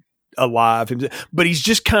keeps it alive. But he's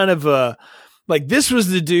just kind of like, this was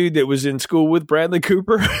the dude that was in school with Bradley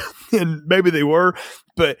Cooper, and maybe they were,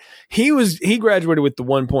 but he graduated with the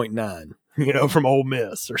 1.9. From Ole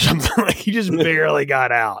Miss or something. Like he just barely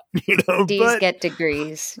got out. D's get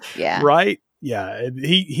degrees. Yeah. Right. Yeah.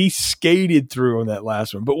 He skated through on that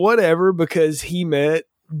last one, but whatever, because he met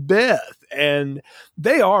Beth, and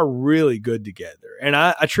they are really good together. And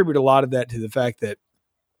I attribute a lot of that to the fact that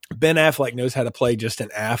Ben Affleck knows how to play just an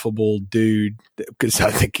affable dude, because I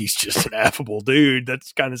think he's just an affable dude. That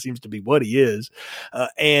kind of seems to be what he is.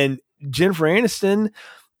 And Jennifer Aniston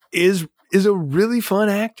is is a really fun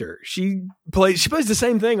actor. She plays the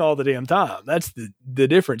same thing all the damn time. That's the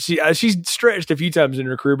difference. She's stretched a few times in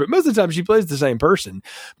her career, but most of the time she plays the same person,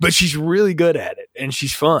 but she's really good at it and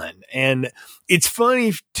she's fun. And it's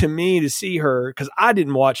funny to me to see her, because I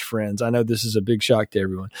didn't watch Friends. I know this is a big shock to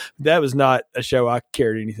everyone. That was not a show I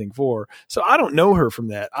cared anything for. So I don't know her from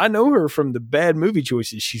that. I know her from the bad movie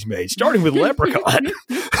choices she's made, starting with Leprechaun.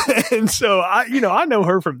 And so I know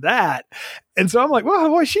her from that. And so I'm like, well,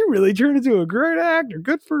 boy, she really turned into a great actor.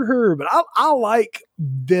 Good for her. But I like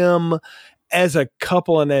them as a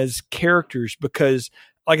couple and as characters because,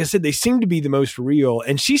 like I said, they seem to be the most real.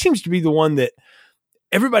 And she seems to be the one that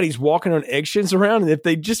everybody's walking on eggshells around. And if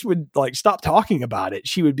they just would like stop talking about it,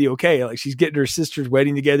 she would be okay. Like she's getting her sister's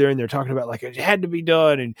wedding together and they're talking about like it had to be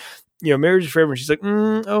done. And, marriage is forever. And she's like,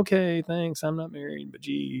 okay, thanks. I'm not married, but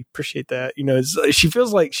gee, appreciate that. She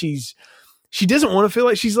feels like she doesn't want to feel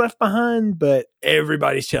like she's left behind, but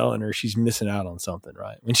everybody's telling her she's missing out on something,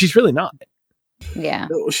 right? And she's really not. Yeah.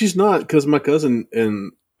 No, she's not, because my cousin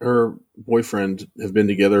and her boyfriend have been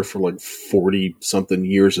together for like 40 something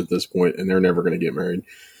years at this point, and they're never going to get married.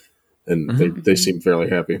 And they seem fairly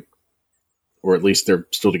happy, or at least they're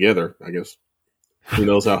still together, I guess. Who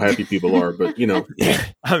knows how happy people are, but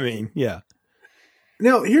I mean, yeah.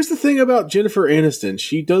 Now, here's the thing about Jennifer Aniston.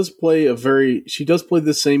 She does play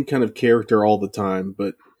the same kind of character all the time,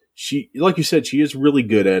 but she, like you said, she is really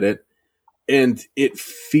good at it. And it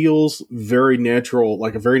feels very natural,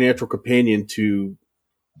 like a very natural companion to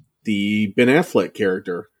the Ben Affleck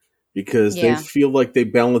character, because they feel like they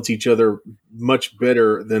balance each other much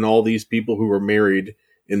better than all these people who are married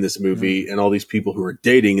in this movie and all these people who are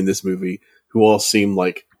dating in this movie, who all seem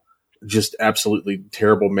like just absolutely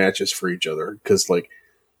terrible matches for each other. Because like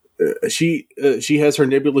she has her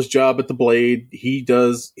nebulous job at the Blade. He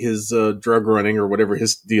does his drug running or whatever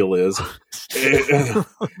his deal is.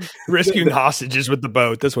 Rescuing hostages with the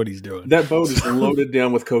boat. That's what he's doing. That boat is loaded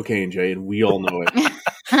down with cocaine, Jay, and we all know it.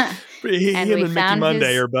 Him and Mickey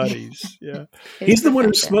Monday are buddies. Yeah, he's the one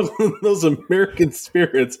who's smuggling those American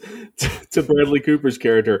spirits to Bradley Cooper's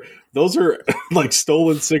character. Those are like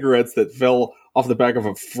stolen cigarettes that fell off the back of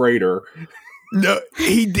a freighter. No,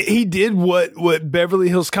 he did what Beverly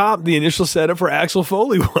Hills Cop, the initial setup for Axel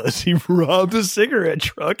Foley was. He robbed a cigarette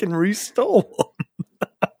truck and restole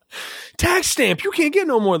them. Tax stamp. You can't get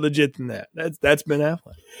no more legit than that. That's Ben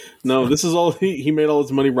Affleck. No, this is all he made all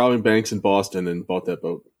his money robbing banks in Boston and bought that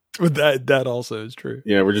boat. But that also is true.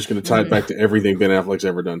 Yeah, we're just going to tie it back to everything Ben Affleck's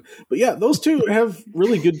ever done. But yeah, those two have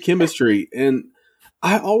really good chemistry, and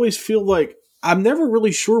I always feel like I'm never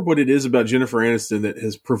really sure what it is about Jennifer Aniston that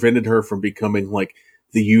has prevented her from becoming like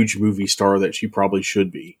the huge movie star that she probably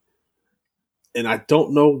should be. And I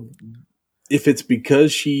don't know if it's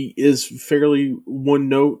because she is fairly one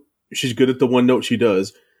note. She's good at the one note she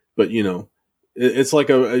does, but it's like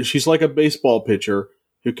she's like a baseball pitcher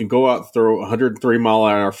who can go out and throw 103 mile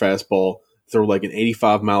an hour fastball, throw like an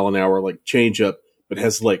 85 mile an hour like changeup, but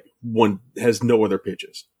has no other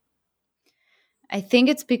pitches. I think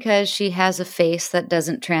it's because she has a face that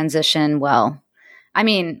doesn't transition well. I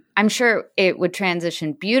mean, I'm sure it would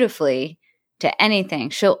transition beautifully to anything.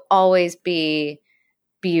 She'll always be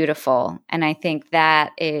beautiful. And I think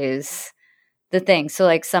that is the thing. So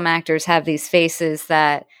like some actors have these faces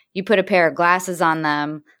that you put a pair of glasses on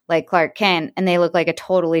them, like Clark Kent, and they look like a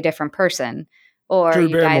totally different person. Or Drew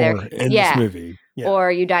you dye Barrymore in this movie. Yeah.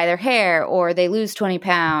 Or you dye their hair, or they lose 20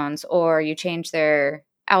 pounds, or you change their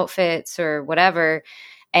outfits or whatever,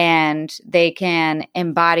 and they can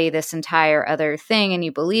embody this entire other thing, and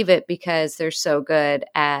you believe it because they're so good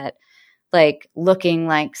at like looking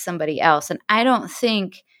like somebody else. And I don't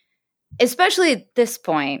think, especially at this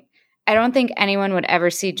point, I don't think anyone would ever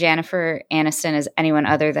see Jennifer Aniston as anyone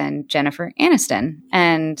other than Jennifer Aniston.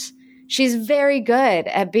 And she's very good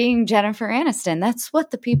at being Jennifer Aniston. That's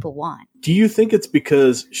what the people want. Do you think it's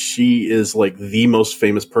because she is like the most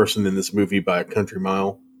famous person in this movie by a country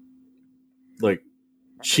mile? Like,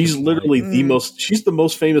 she's literally she's the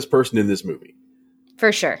most famous person in this movie.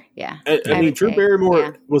 For sure, yeah. I mean, Drew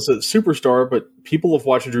Barrymore was a superstar, but people have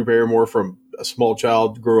watched Drew Barrymore from a small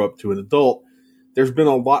child grow up to an adult. There's been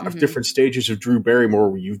a lot of different stages of Drew Barrymore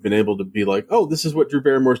where you've been able to be like, oh, this is what Drew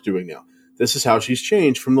Barrymore's doing now. This is how she's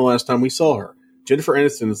changed from the last time we saw her. Jennifer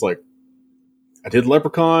Aniston is like, I did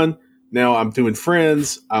Leprechaun. Now I'm doing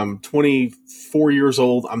Friends. I'm 24 years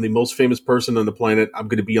old. I'm the most famous person on the planet. I'm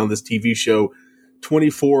going to be on this TV show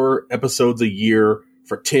 24 episodes a year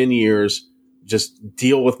for 10 years. Just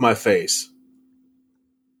deal with my face.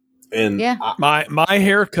 And my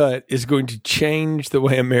haircut is going to change the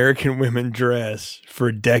way American women dress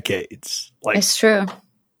for decades. Like, it's true.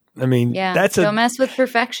 I mean, don't mess with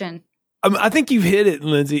perfection. I think you've hit it,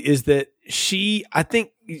 Lindsay, is that I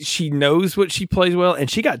think she knows what she plays well, and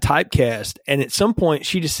she got typecast. And at some point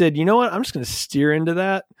she just said, you know what, I'm just going to steer into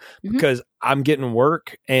that because I'm getting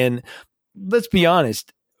work. And let's be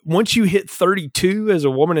honest, once you hit 32 as a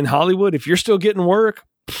woman in Hollywood, if you're still getting work,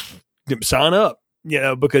 sign up,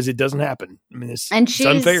 because it doesn't happen. I mean, it's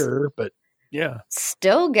unfair, but yeah.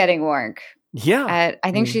 Still getting work. Yeah.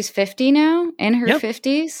 I think she's 50 now, in her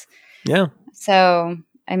 50s. Yeah. So,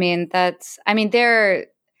 I mean, there are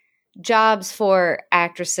jobs for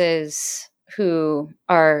actresses who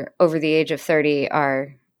are over the age of 30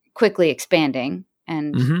 are quickly expanding,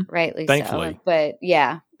 and rightly Thankfully. so.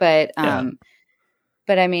 But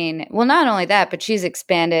but I mean, well, not only that, but she's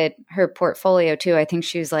expanded her portfolio too. I think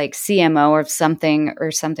she was like CMO or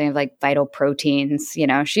something of like Vital Proteins.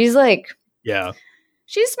 She's like,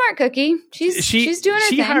 she's a smart cookie. She's doing her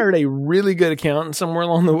thing. She hired a really good accountant somewhere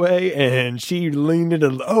along the way, and she leaned into,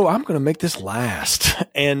 I'm going to make this last.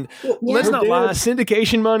 And let's not lie,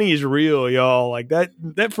 syndication money is real, y'all. Like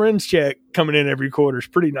that friend's check coming in every quarter is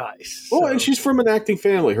pretty nice. Well, and she's from an acting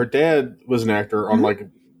family. Her dad was an actor on like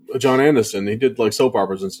John Anderson. He did like soap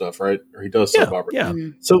operas and stuff, right? Or he does soap operas. Yeah.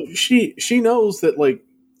 So she knows that like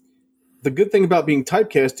the good thing about being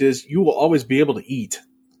typecast is you will always be able to eat.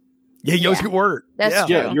 Yeah, you always get work. That's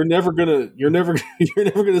true. Yeah, you're never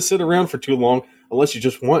gonna sit around for too long unless you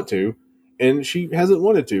just want to. And she hasn't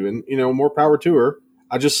wanted to, and more power to her.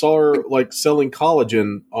 I just saw her like selling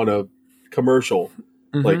collagen on a commercial.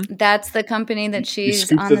 Like that's the company that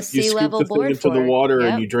she's on the C-level board into for. the water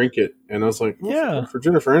and you drink it. And I was like, for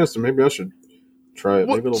Jennifer Aniston, maybe I should try it.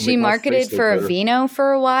 Maybe it'll she make marketed for better. Aveeno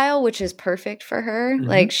for a while, which is perfect for her.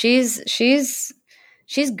 Like she's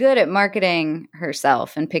good at marketing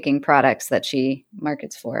herself and picking products that she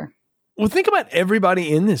markets for. Well, think about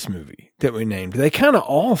everybody in this movie that we named. They kind of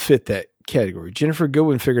all fit that category. Jennifer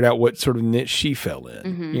Goodwin figured out what sort of niche she fell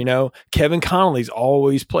in. Kevin Connolly's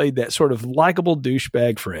always played that sort of likable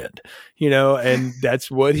douchebag friend, and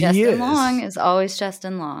that's what he is. Justin Long is always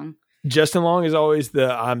Justin Long. Justin Long is always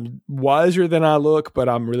I'm wiser than I look, but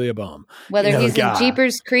I'm really a bum. Whether he's in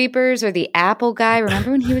Jeepers Creepers or the Apple guy.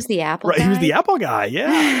 Remember when he was the Apple guy? He was the Apple guy,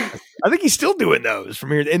 yeah. I think he's still doing those from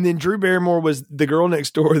here. And then Drew Barrymore was the girl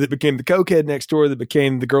next door that became the cokehead next door that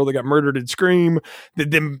became the girl that got murdered in Scream. That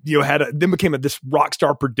then became this rock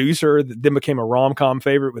star producer that then became a rom-com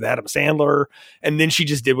favorite with Adam Sandler. And then she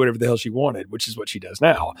just did whatever the hell she wanted, which is what she does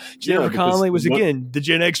now. Jennifer Connelly was again the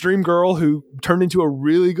Gen X dream girl who turned into a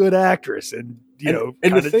really good actress, and the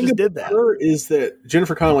thing just did that. Her is that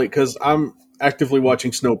Jennifer Connelly, because I'm actively watching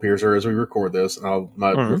Snowpiercer as we record this, and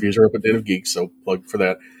my reviews are up at Den of Geeks, so plug for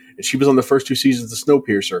that. And she was on the first 2 seasons of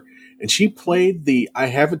Snowpiercer, and she played I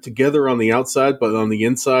have it together on the outside, but on the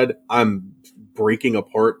inside, I'm breaking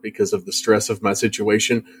apart because of the stress of my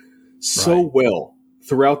situation so well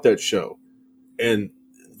throughout that show. And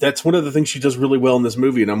that's one of the things she does really well in this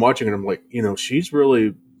movie. And I'm watching it, and I'm like,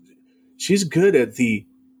 she's good at the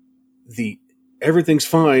everything's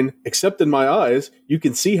fine, except in my eyes. You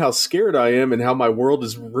can see how scared I am and how my world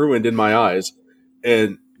is ruined in my eyes.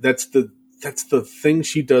 And that's the thing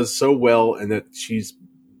she does so well, and that she's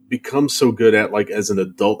become so good at, like, as an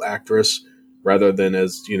adult actress rather than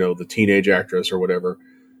as, the teenage actress or whatever.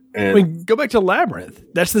 And go back to Labyrinth.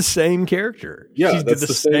 That's the same character. Yeah, she did the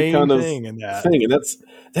same kind of thing in that thing. And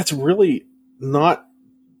that's really not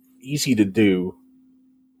easy to do.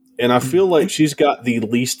 And I feel like she's got the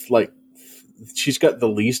least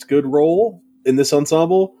good role in this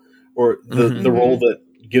ensemble, or the role that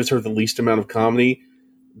gives her the least amount of comedy.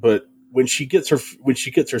 But when she gets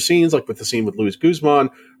her scenes, like with the scene with Luis Guzman,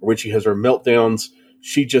 or when she has her meltdowns,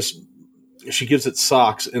 she gives it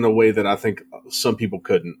socks in a way that I think some people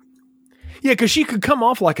couldn't. Yeah, because she could come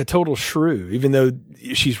off like a total shrew, even though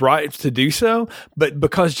she's right to do so. But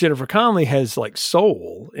because Jennifer Connelly has like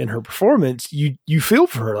soul in her performance, you feel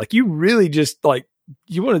for her. Like, you really just like,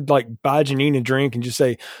 you want to like buy Janine a drink and just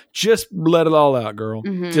say, just let it all out, girl.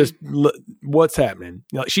 Just what's happening.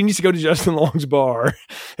 She needs to go to Justin Long's bar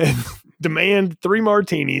and demand 3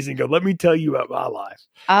 martinis and go, let me tell you about my life.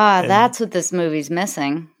 That's what this movie's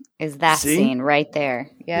missing. Is that scene right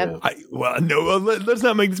there. Yep. Yeah. Let's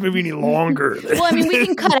not make this movie any longer. Well, I mean, we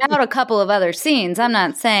can cut out a couple of other scenes. I'm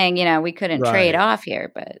not saying, we couldn't trade off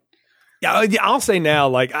here, but. Yeah, I'll say now,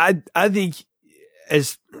 like, I think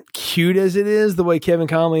as cute as it is, the way Kevin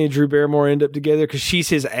Conley and Drew Barrymore end up together, because she's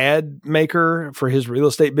his ad maker for his real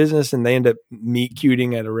estate business, and they end up meet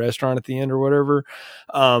cuting at a restaurant at the end or whatever.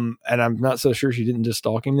 And I'm not so sure she didn't just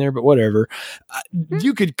stalk him there, but whatever.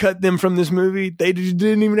 You could cut them from this movie. They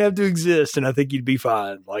didn't even have to exist, and I think you'd be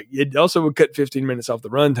fine. Like, it also would cut 15 minutes off the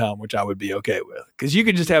runtime, which I would be okay with, because you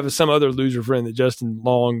could just have some other loser friend that Justin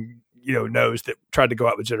Long knows that tried to go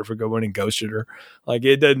out with Jennifer Goodwin and ghosted her. Like,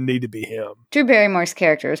 it doesn't need to be him. Drew Barrymore's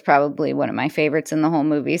character is probably one of my favorites in the whole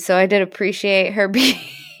movie, so I did appreciate her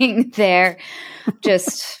being there,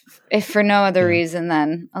 just if for no other reason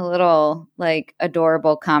than a little, like,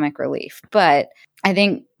 adorable comic relief. But I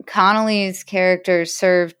think Connolly's character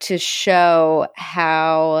served to show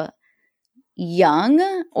how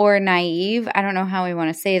young or naive, I don't know how we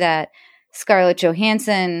want to say that, Scarlett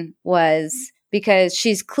Johansson was, because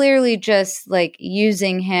she's clearly just like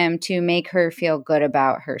using him to make her feel good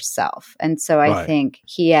about herself. And so I think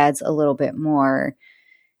he adds a little bit more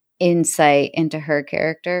insight into her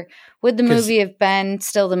character. Would the movie have been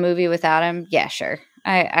still the movie without him? Yeah, sure.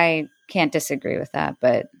 I can't disagree with that,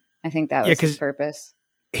 but I think that was his purpose.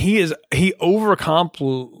 He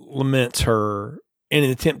over-compliments her in an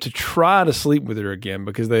attempt to try to sleep with her again,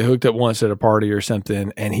 because they hooked up once at a party or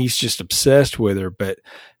something, and he's just obsessed with her. But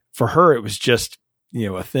for her, it was just,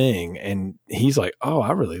 a thing. And he's like, oh,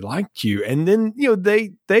 I really liked you. And then,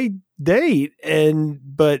 they date,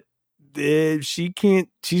 but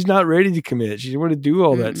she's not ready to commit. She didn't want to do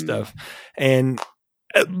all that stuff. And,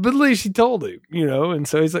 but at least she told him, and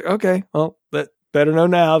so he's like, okay, well, that better know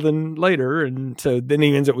now than later. And so then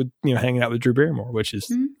he ends up with, hanging out with Drew Barrymore, which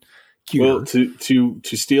is cute. Well, to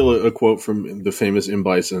steal a quote from the famous M.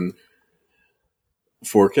 Bison,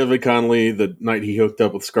 for Kevin Conley, the night he hooked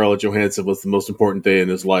up with Scarlett Johansson was the most important day in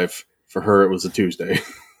his life. For her, it was a Tuesday.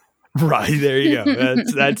 Right, there you go.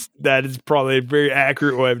 That is probably a very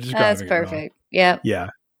accurate way of describing it. That's perfect. Yep. Yeah,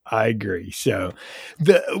 I agree. So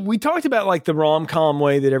we talked about like the rom-com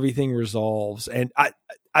way that everything resolves, and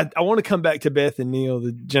I want to come back to Beth and Neil,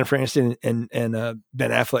 the Jennifer Aniston and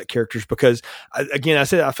Ben Affleck characters, because I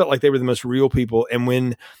said I felt like they were the most real people. And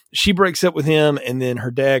when she breaks up with him, and then her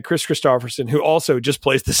dad, Chris Christopherson, who also just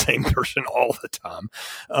plays the same person all the time,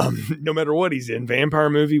 no matter what he's in, vampire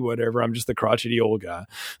movie, whatever, I'm just the crotchety old guy.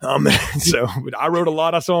 So but I wrote a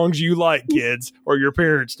lot of songs you like, kids, or your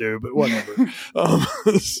parents do, but whatever.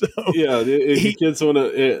 If you kids want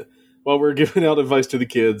to... While we're giving out advice to the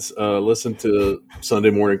kids, listen to Sunday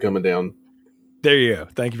Morning Coming Down. There you go.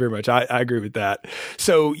 Thank you very much. I agree with that.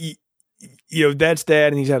 So, that's dad,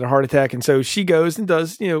 and he's had a heart attack. And so she goes and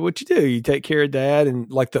does, what you do. You take care of dad, and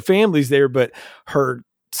like the family's there, but her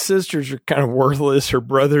sisters are kind of worthless. Her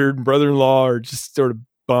brother and brother-in-law are just sort of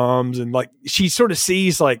bums. And like, she sort of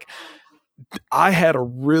sees like, I had a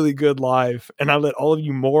really good life, and I let all of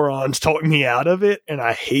you morons talk me out of it, and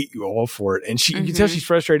I hate you all for it. And you can tell she's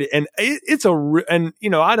frustrated, and I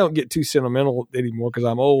don't get too sentimental anymore because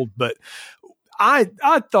I'm old, but I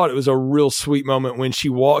thought it was a real sweet moment when she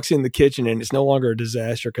walks in the kitchen and it's no longer a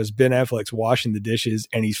disaster because Ben Affleck's washing the dishes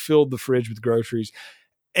and he's filled the fridge with groceries,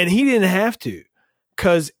 and he didn't have to,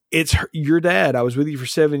 because it's your dad. I was with you for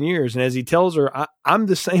 7 years. And as he tells her, I'm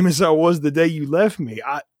the same as I was the day you left me.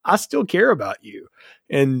 I still care about you,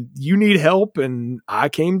 and you need help, and I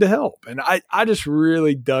came to help. And I just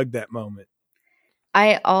really dug that moment.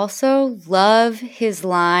 I also love his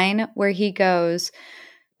line where he goes,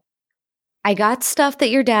 I got stuff that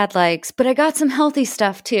your dad likes, but I got some healthy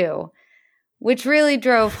stuff too, which really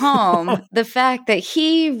drove home the fact that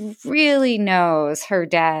he really knows her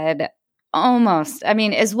dad almost,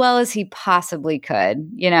 as well as he possibly could,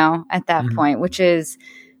 at that point, which is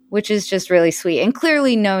just really sweet, and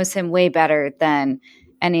clearly knows him way better than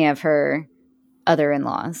any of her other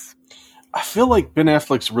in-laws. I feel like Ben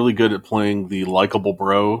Affleck's really good at playing the likable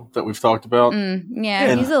bro that we've talked about.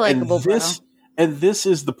 He's a likable bro. And this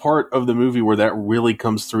is the part of the movie where that really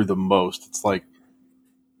comes through the most. It's like,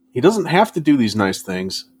 he doesn't have to do these nice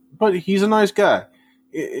things, but he's a nice guy.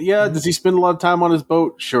 Yeah, does he spend a lot of time on his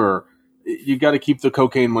boat? Sure. You got to keep the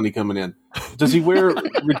cocaine money coming in. Does he wear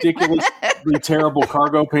ridiculously terrible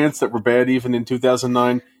cargo pants that were bad even in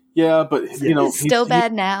 2009? Yeah, but he's still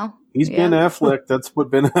bad now. He's Ben Affleck. That's what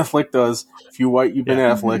Ben Affleck does. If you white, you Ben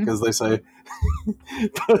Affleck, as they say.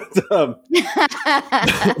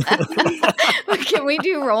 But, can we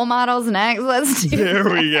do role models next? Let's do There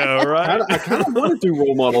that. we go. Right. I kind of want to do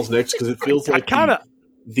role models next because it feels like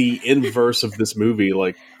the inverse of this movie,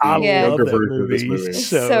 like the younger version of this movie. It's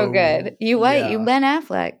so good. You white, you Ben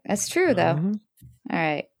Affleck. That's true, though. All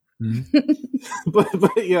right.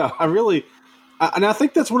 But yeah, I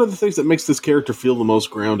think that's one of the things that makes this character feel the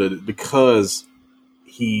most grounded, because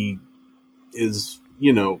he is,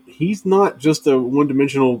 he's not just a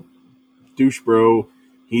one-dimensional douche bro.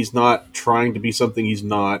 He's not trying to be something he's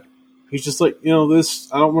not. He's just like,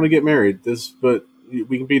 this, I don't want to get married, but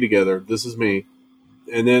we can be together. This is me.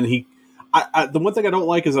 And then the one thing I don't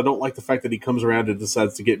like is I don't like the fact that he comes around and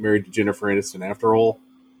decides to get married to Jennifer Aniston after all.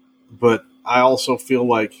 But I also feel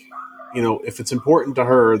like, if it's important to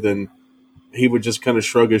her, then he would just kind of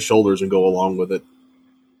shrug his shoulders and go along with it.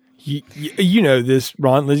 You know this,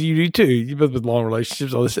 Ron, Liz, you do too. You both with long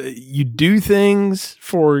relationships, all this. You do things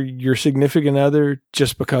for your significant other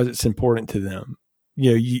just because it's important to them.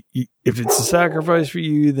 If it's a sacrifice for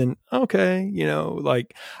you, then okay.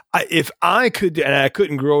 If I could, and I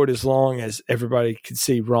couldn't grow it as long as everybody could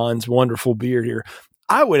see Ron's wonderful beard here,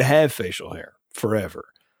 I would have facial hair forever.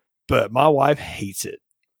 But my wife hates it,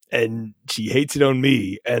 and she hates it on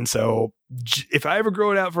me. And so if I ever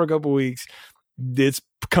grow it out for a couple of weeks, it's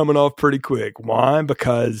coming off pretty quick. Why?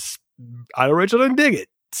 Because Rachel doesn't dig it.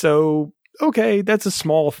 So, okay, that's a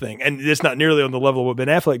small thing. And it's not nearly on the level of what Ben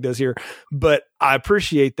Affleck does here, but I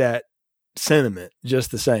appreciate that sentiment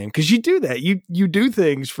just the same. Because you do that. You do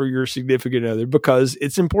things for your significant other because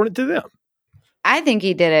it's important to them. I think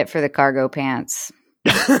he did it for the cargo pants.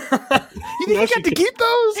 You think you got to keep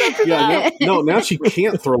those? Now she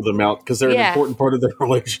can't throw them out because they're an important part of their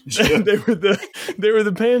relationship. they were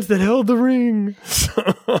the pants that held the ring.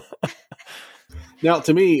 Now,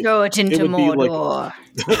 to me, throw it into Mordor.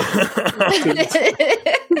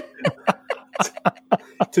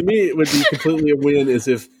 To me, it would be completely a win as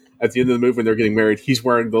if at the end of the movie when they're getting married, he's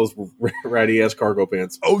wearing those ratty ass cargo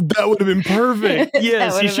pants. Oh, that would have been perfect.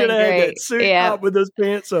 Yes, he should have had that suit up with those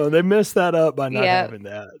pants on. They messed that up by not having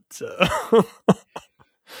that. So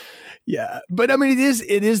yeah. But I mean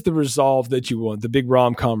it is the resolve that you want, the big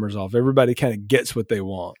rom-com resolve. Everybody kind of gets what they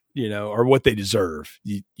want, or what they deserve.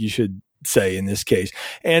 You should say in this case.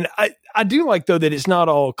 And I do like though that it's not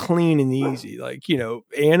all clean and easy. Like,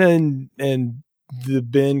 Anna and the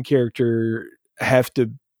Ben character have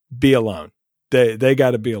to be alone. They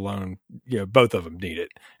got to be alone. Both of them need it,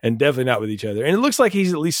 and definitely not with each other. And it looks like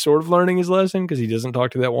he's at least sort of learning his lesson because he doesn't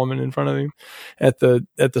talk to that woman in front of him at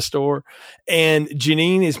the store. And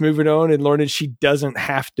Janine is moving on and learning she doesn't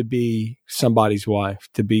have to be somebody's wife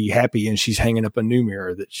to be happy, and she's hanging up a new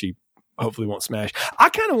mirror that she hopefully won't smash. I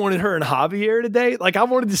kind of wanted her and Javier to date. Like I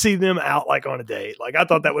wanted to see them out like on a date. Like I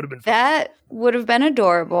thought that would have been fun. That would have been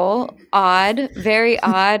adorable. Very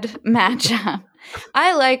odd matchup.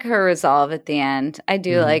 I like her resolve at the end. I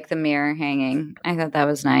do like the mirror hanging. I thought that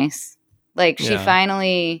was nice. Like she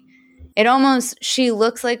finally, she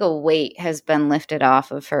looks like a weight has been lifted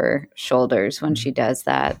off of her shoulders when she does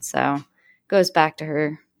that. So goes back to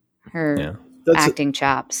her acting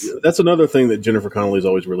chops. That's another thing that Jennifer Connelly is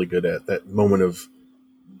always really good at. That moment of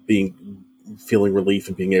feeling relief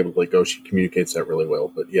and being able to let go. She communicates that really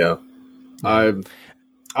well. But yeah, I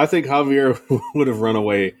think Javier would have run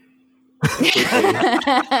away.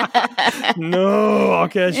 No, I'll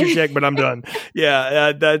cash your check, but I'm done.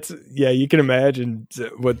 Yeah, you can imagine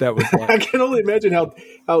what that was like. I can only imagine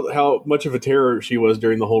how much of a terror she was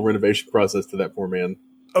during the whole renovation process to that poor man.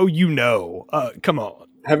 Oh, come on.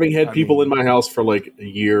 Having had people in my house for like a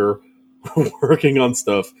year working on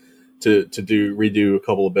stuff to redo a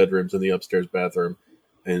couple of bedrooms in the upstairs bathroom,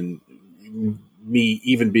 and me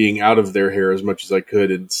even being out of their hair as much as I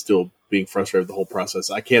could and still being frustrated with the whole process.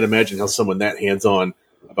 I can't imagine how someone that hands-on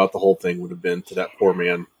about the whole thing would have been to that poor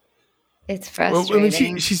man. It's frustrating. Well, I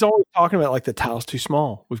mean, she's always talking about like the tile's too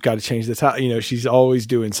small. We've got to change the tile. She's always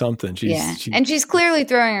doing something. And she's clearly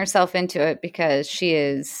throwing herself into it because she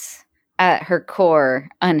is at her core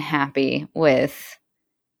unhappy with,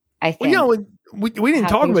 I think. Well, we didn't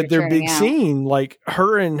talk about their big scene. Like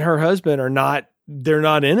her and her husband they're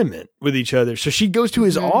not intimate with each other. So she goes to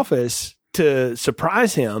his office to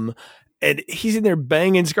surprise him, and he's in there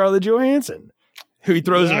banging Scarlett Johansson, who he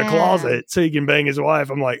throws in a closet so he can bang his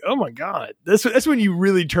wife. I'm like, oh my God. That's when you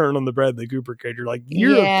really turn on the Bradley Cooper character. Like,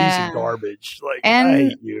 you're a piece of garbage. Like, I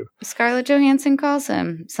hate you. Scarlett Johansson calls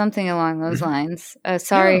him something along those lines.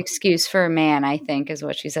 Excuse for a man, I think, is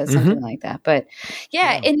what she says, something like that. But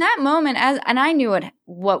in that moment, and I knew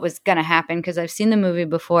what was going to happen because I've seen the movie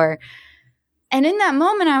before. And in that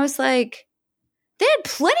moment, I was like, they had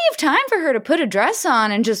plenty of time for her to put a dress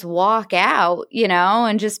on and just walk out,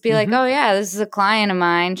 and just be like, oh, yeah, this is a client of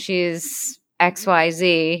mine. She's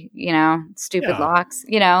XYZ, stupid locks,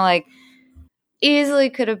 like easily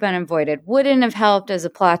could have been avoided. Wouldn't have helped as a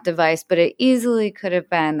plot device, but it easily could have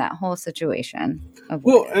been that whole situation.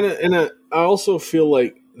 Well, and I also feel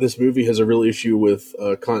like this movie has a real issue with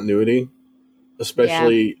continuity,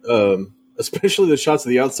 especially the shots of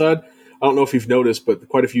the outside. I don't know if you've noticed, but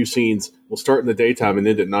quite a few scenes will start in the daytime and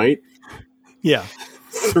end at night. Yeah.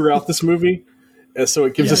 Throughout this movie. And so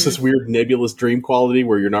it gives us this weird nebulous dream quality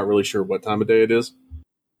where you're not really sure what time of day it is.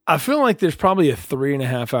 I feel like there's probably a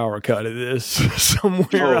 3.5 hour cut of this somewhere.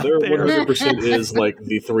 Oh, there 100% is like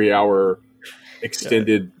the 3 hour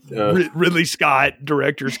extended Ridley Scott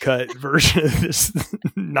director's cut version of this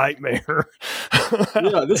nightmare.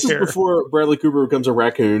 Yeah, this is before Bradley Cooper becomes a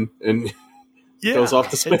raccoon and goes off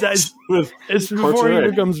to space. It's before he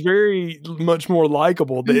becomes very much more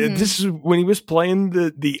likable. Mm-hmm. This is when he was playing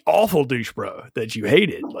the awful douche bro that you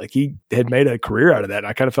hated. Like he had made a career out of that. And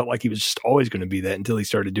I kind of felt like he was just always going to be that until he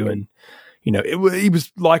started doing, he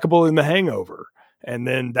was likable in The Hangover. And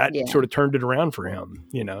then that sort of turned it around for him,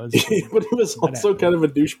 But he was also kind of a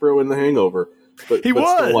douche bro in The Hangover. But he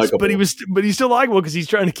he's still likable because he's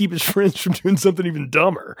trying to keep his friends from doing something even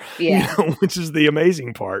dumber. Yeah, which is the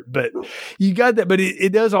amazing part. But you got that. But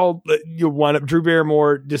it does all. You'll wind up. Drew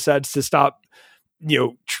Barrymore decides to stop,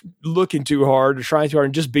 looking too hard or trying too hard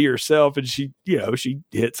and just be herself. And she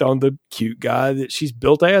hits on the cute guy that she's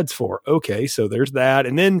built ads for. Okay, so there's that.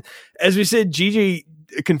 And then, as we said, Gigi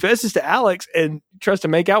confesses to Alex and tries to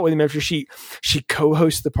make out with him after she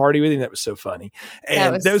co-hosts the party with him. That was so funny.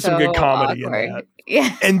 And there was some good comedy awkward. In that.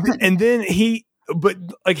 Yeah. And then but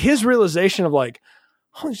like his realization of like,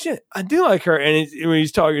 holy shit, I do like her. And when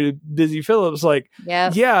he's talking to Busy Phillips, like,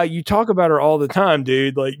 yeah, you talk about her all the time,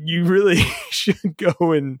 dude. Like you really should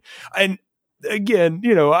go and again,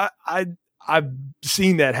 I've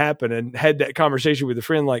seen that happen and had that conversation with a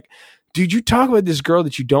friend. Like, dude, you talk about this girl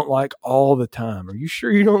that you don't like all the time. Are you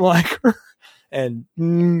sure you don't like her? And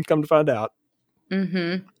come to find out.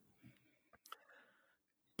 Mm-hmm.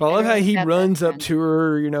 But I love how he runs up to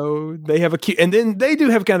her, they have a cute, and then they do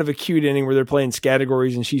have kind of a cute ending where they're playing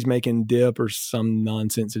categories and she's making dip or some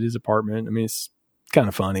nonsense at his apartment. I mean, it's kind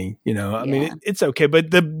of funny, I mean, it's okay.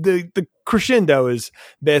 But the crescendo is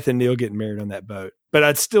Beth and Neil getting married on that boat. But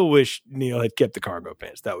I'd still wish Neil had kept the cargo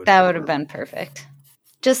pants. That would have been perfect.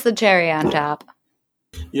 Just the cherry on top.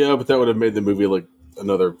 Yeah, but that would have made the movie like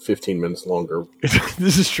another 15 minutes longer.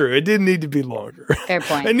 This is true. It didn't need to be longer. Fair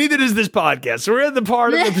point. And neither does this podcast. So we're at the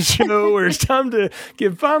part of the show where it's time to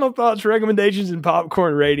give final thoughts, recommendations, and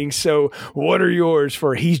popcorn ratings. So what are yours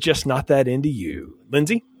for He's Just Not That Into You?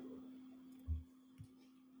 Lindsay?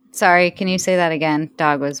 Sorry, can you say that again?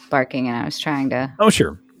 Dog was barking and I was trying to... Oh,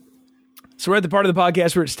 sure. So we're at the part of the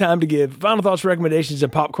podcast where it's time to give final thoughts, recommendations,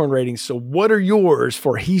 and popcorn ratings. So what are yours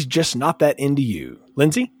for He's Just Not That Into You?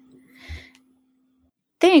 Lindsay?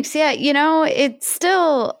 Thanks. Yeah. It's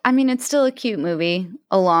still a cute movie,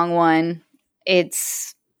 a long one.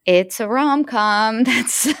 It's a rom-com.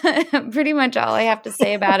 That's pretty much all I have to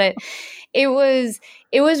say about it. It was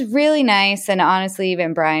really nice. And honestly,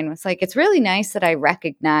 even Brian was like, it's really nice that I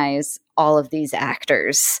recognize all of these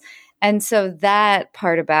actors. And so that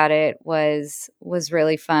part about it was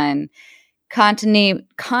really fun.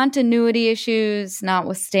 Continuity issues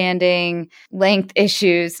notwithstanding, length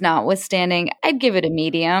issues notwithstanding, I'd give it a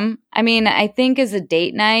medium. I mean, I think as a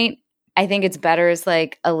date night, I think it's better as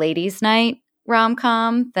like a ladies' night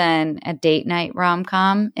rom-com than a date night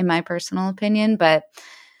rom-com, in my personal opinion. But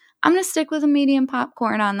I'm going to stick with a medium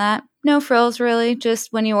popcorn on that. No frills, really.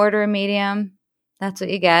 Just when you order a medium, that's what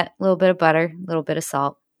you get. A little bit of butter, a little bit of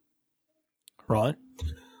salt. Ron?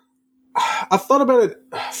 I've thought about it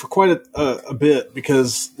for quite a bit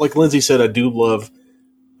because, like Lindsay said, I do love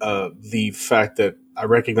the fact that I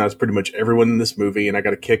recognize pretty much everyone in this movie, and I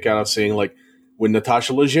got a kick out of seeing like when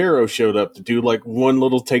Natasha Leggero showed up to do like one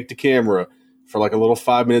little take to camera for like a little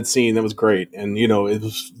 5-minute scene. That was great, and it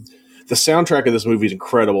was the soundtrack of this movie is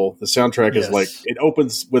incredible. The soundtrack is like it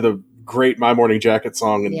opens with a great My Morning Jacket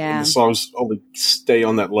song, and the songs only stay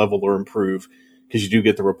on that level or improve because you do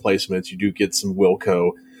get the replacements, you do get some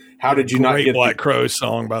Wilco. How did you not get Black Crow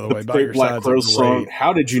song, by the way? Great Black Crow song.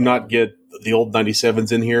 How did you not get the old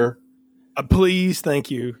 97s in here? Please,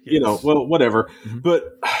 thank you. Yes. Well, whatever. Mm-hmm.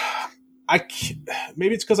 But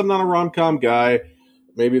maybe it's because I'm not a rom-com guy.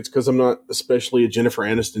 Maybe it's because I'm not especially a Jennifer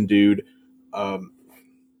Aniston dude.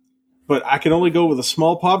 But I can only go with a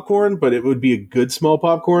small popcorn, but it would be a good small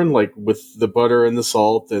popcorn, like with the butter and the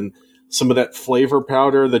salt and some of that flavor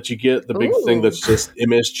powder that you get, the big thing that's just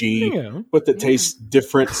MSG, but that tastes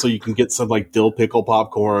different. So you can get some like dill pickle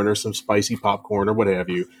popcorn or some spicy popcorn or what have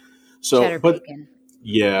you. So, cheddar bacon.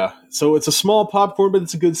 Yeah. So it's a small popcorn, but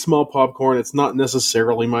it's a good small popcorn. It's not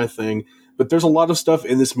necessarily my thing, but there's a lot of stuff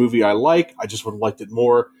in this movie I like. I just would have liked it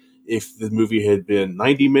more if the movie had been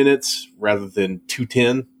 90 minutes rather than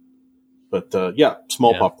 210. But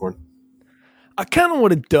small popcorn. I kind of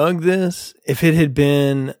would have dug this if it had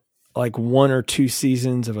been like 1 or 2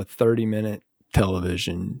 seasons of a 30-minute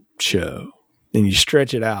television show. And you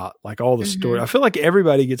stretch it out, like all the story. I feel like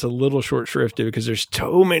everybody gets a little short shrifted because there's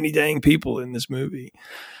so many dang people in this movie.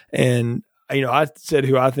 And, I said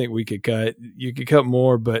who I think we could cut. You could cut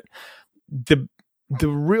more, but the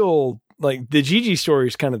real, like, the Gigi story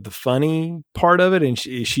is kind of the funny part of it. And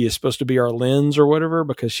she is supposed to be our lens or whatever,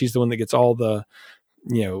 because she's the one that gets all the,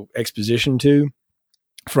 exposition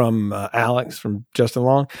from Alex, from Justin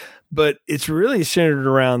Long. But it's really centered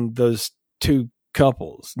around those 2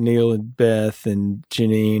 couples, Neil and Beth, and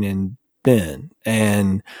Janine and Ben,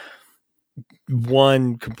 and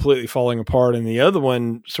one completely falling apart and the other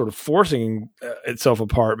one sort of forcing itself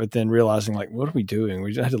apart, but then realizing, like, what are we doing?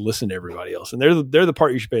 We just have to listen to everybody else. And they're the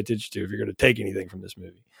part you should pay attention to if you're going to take anything from this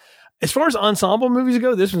movie. As far as ensemble movies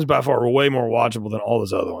go, this one's by far way more watchable than all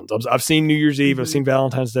those other ones. I've seen New Year's Eve, I've seen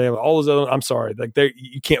Valentine's Day, all those other ones. I'm sorry, like,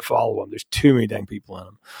 you can't follow them. There's too many dang people in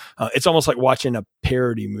them. It's almost like watching a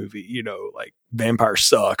parody movie, like Vampires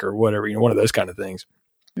Suck or whatever, one of those kind of things.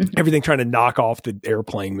 Everything trying to knock off the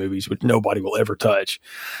airplane movies, which nobody will ever touch.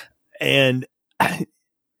 And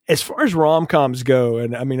as far as rom-coms go,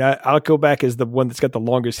 and I mean, I'll go back as the one that's got the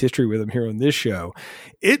longest history with them here on this show.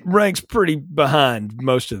 It ranks pretty behind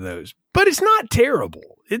most of those, but it's not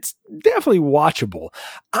terrible. It's definitely watchable.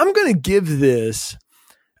 I'm going to give this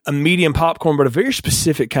a medium popcorn, but a very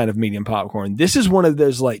specific kind of medium popcorn. This is one of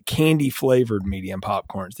those like candy flavored medium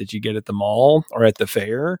popcorns that you get at the mall or at the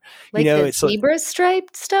fair. Like it's zebra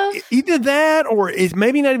striped stuff? Either that, or it's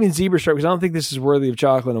maybe not even zebra striped, because I don't think this is worthy of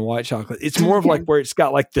chocolate and white chocolate. It's more of like where it's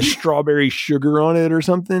got like the strawberry sugar on it or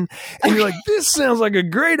something. And you're like, this sounds like a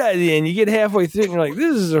great idea. And you get halfway through and you're like,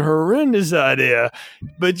 this is a horrendous idea.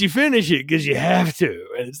 But you finish it because you have to.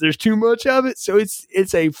 And there's too much of it. So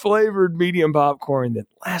it's a flavored medium popcorn that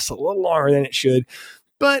lasts a little longer than it should,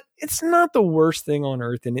 but it's not the worst thing on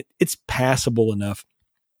earth, and it's passable enough.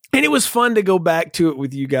 And it was fun to go back to it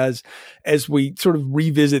with you guys as we sort of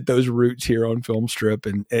revisit those roots here on Film Strip.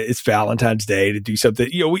 And it's Valentine's Day to do something.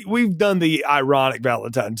 We've done the ironic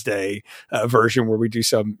Valentine's Day version where we do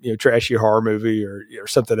some trashy horror movie or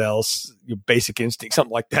something else, Basic Instinct,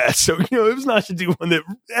 something like that. So it was nice to do one that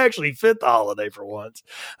actually fit the holiday for once.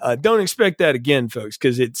 Don't expect that again, folks,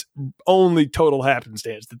 because it's only total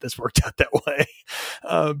happenstance that this worked out that way.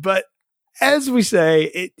 But as we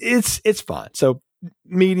say, it's fine. So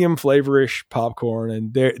medium flavorish popcorn,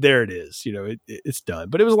 and there it is. It's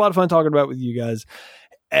done. But it was a lot of fun talking about it with you guys,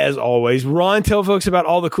 as always. Ron, tell folks about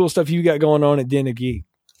all the cool stuff you got going on at Den of Geek.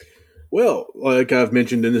 Well, like I've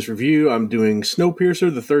mentioned in this review, I'm doing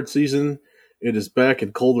Snowpiercer, the 3rd season. It is back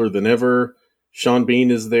and colder than ever. Sean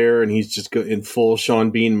Bean is there, and he's just in full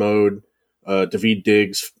Sean Bean mode. Daveed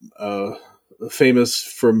Diggs, famous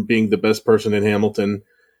from being the best person in Hamilton,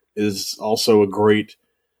 is also a great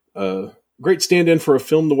stand-in for a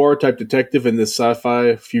film noir type detective in this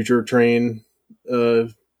sci-fi future train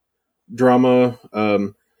drama.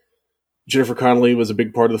 Jennifer Connelly was a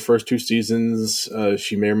big part of the first 2 seasons.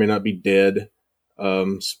 She may or may not be dead.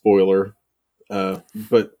 Spoiler.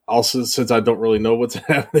 But also, since I don't really know what's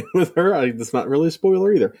happening with her, that's not really a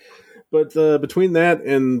spoiler either. But between that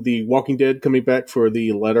and The Walking Dead coming back for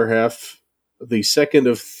the latter half, the second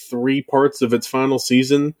of 3 parts of its final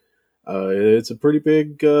season, it's a pretty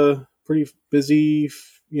big... pretty busy,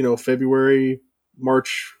 February,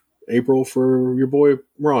 March, April for your boy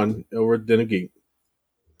Ron over at Den of Geek.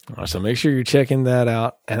 All right, so make sure you're checking that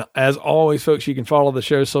out. And as always, folks, you can follow the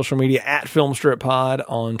show's social media at FilmStripPod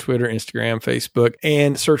on Twitter, Instagram, Facebook,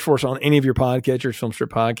 and search for us on any of your podcatchers.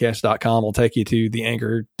 FilmStripPodcast.com will take you to the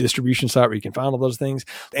Anchor distribution site where you can find all those things,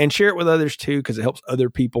 and share it with others too, because it helps other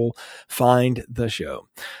people find the show.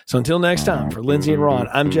 So until next time, for Lindsay and Ron,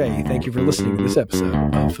 I'm Jay. Thank you for listening to this episode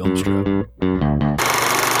of Film Strip.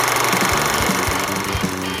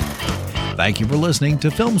 Thank you for listening to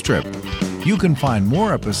Film Strip. You can find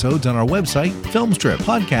more episodes on our website,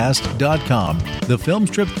 filmstrippodcast.com. The Film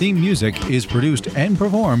Strip theme music is produced and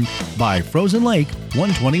performed by Frozen Lake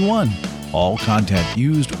 121. All content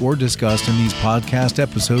used or discussed in these podcast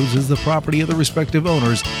episodes is the property of the respective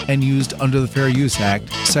owners and used under the Fair Use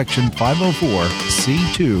Act, Section 504,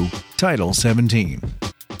 C2, Title 17.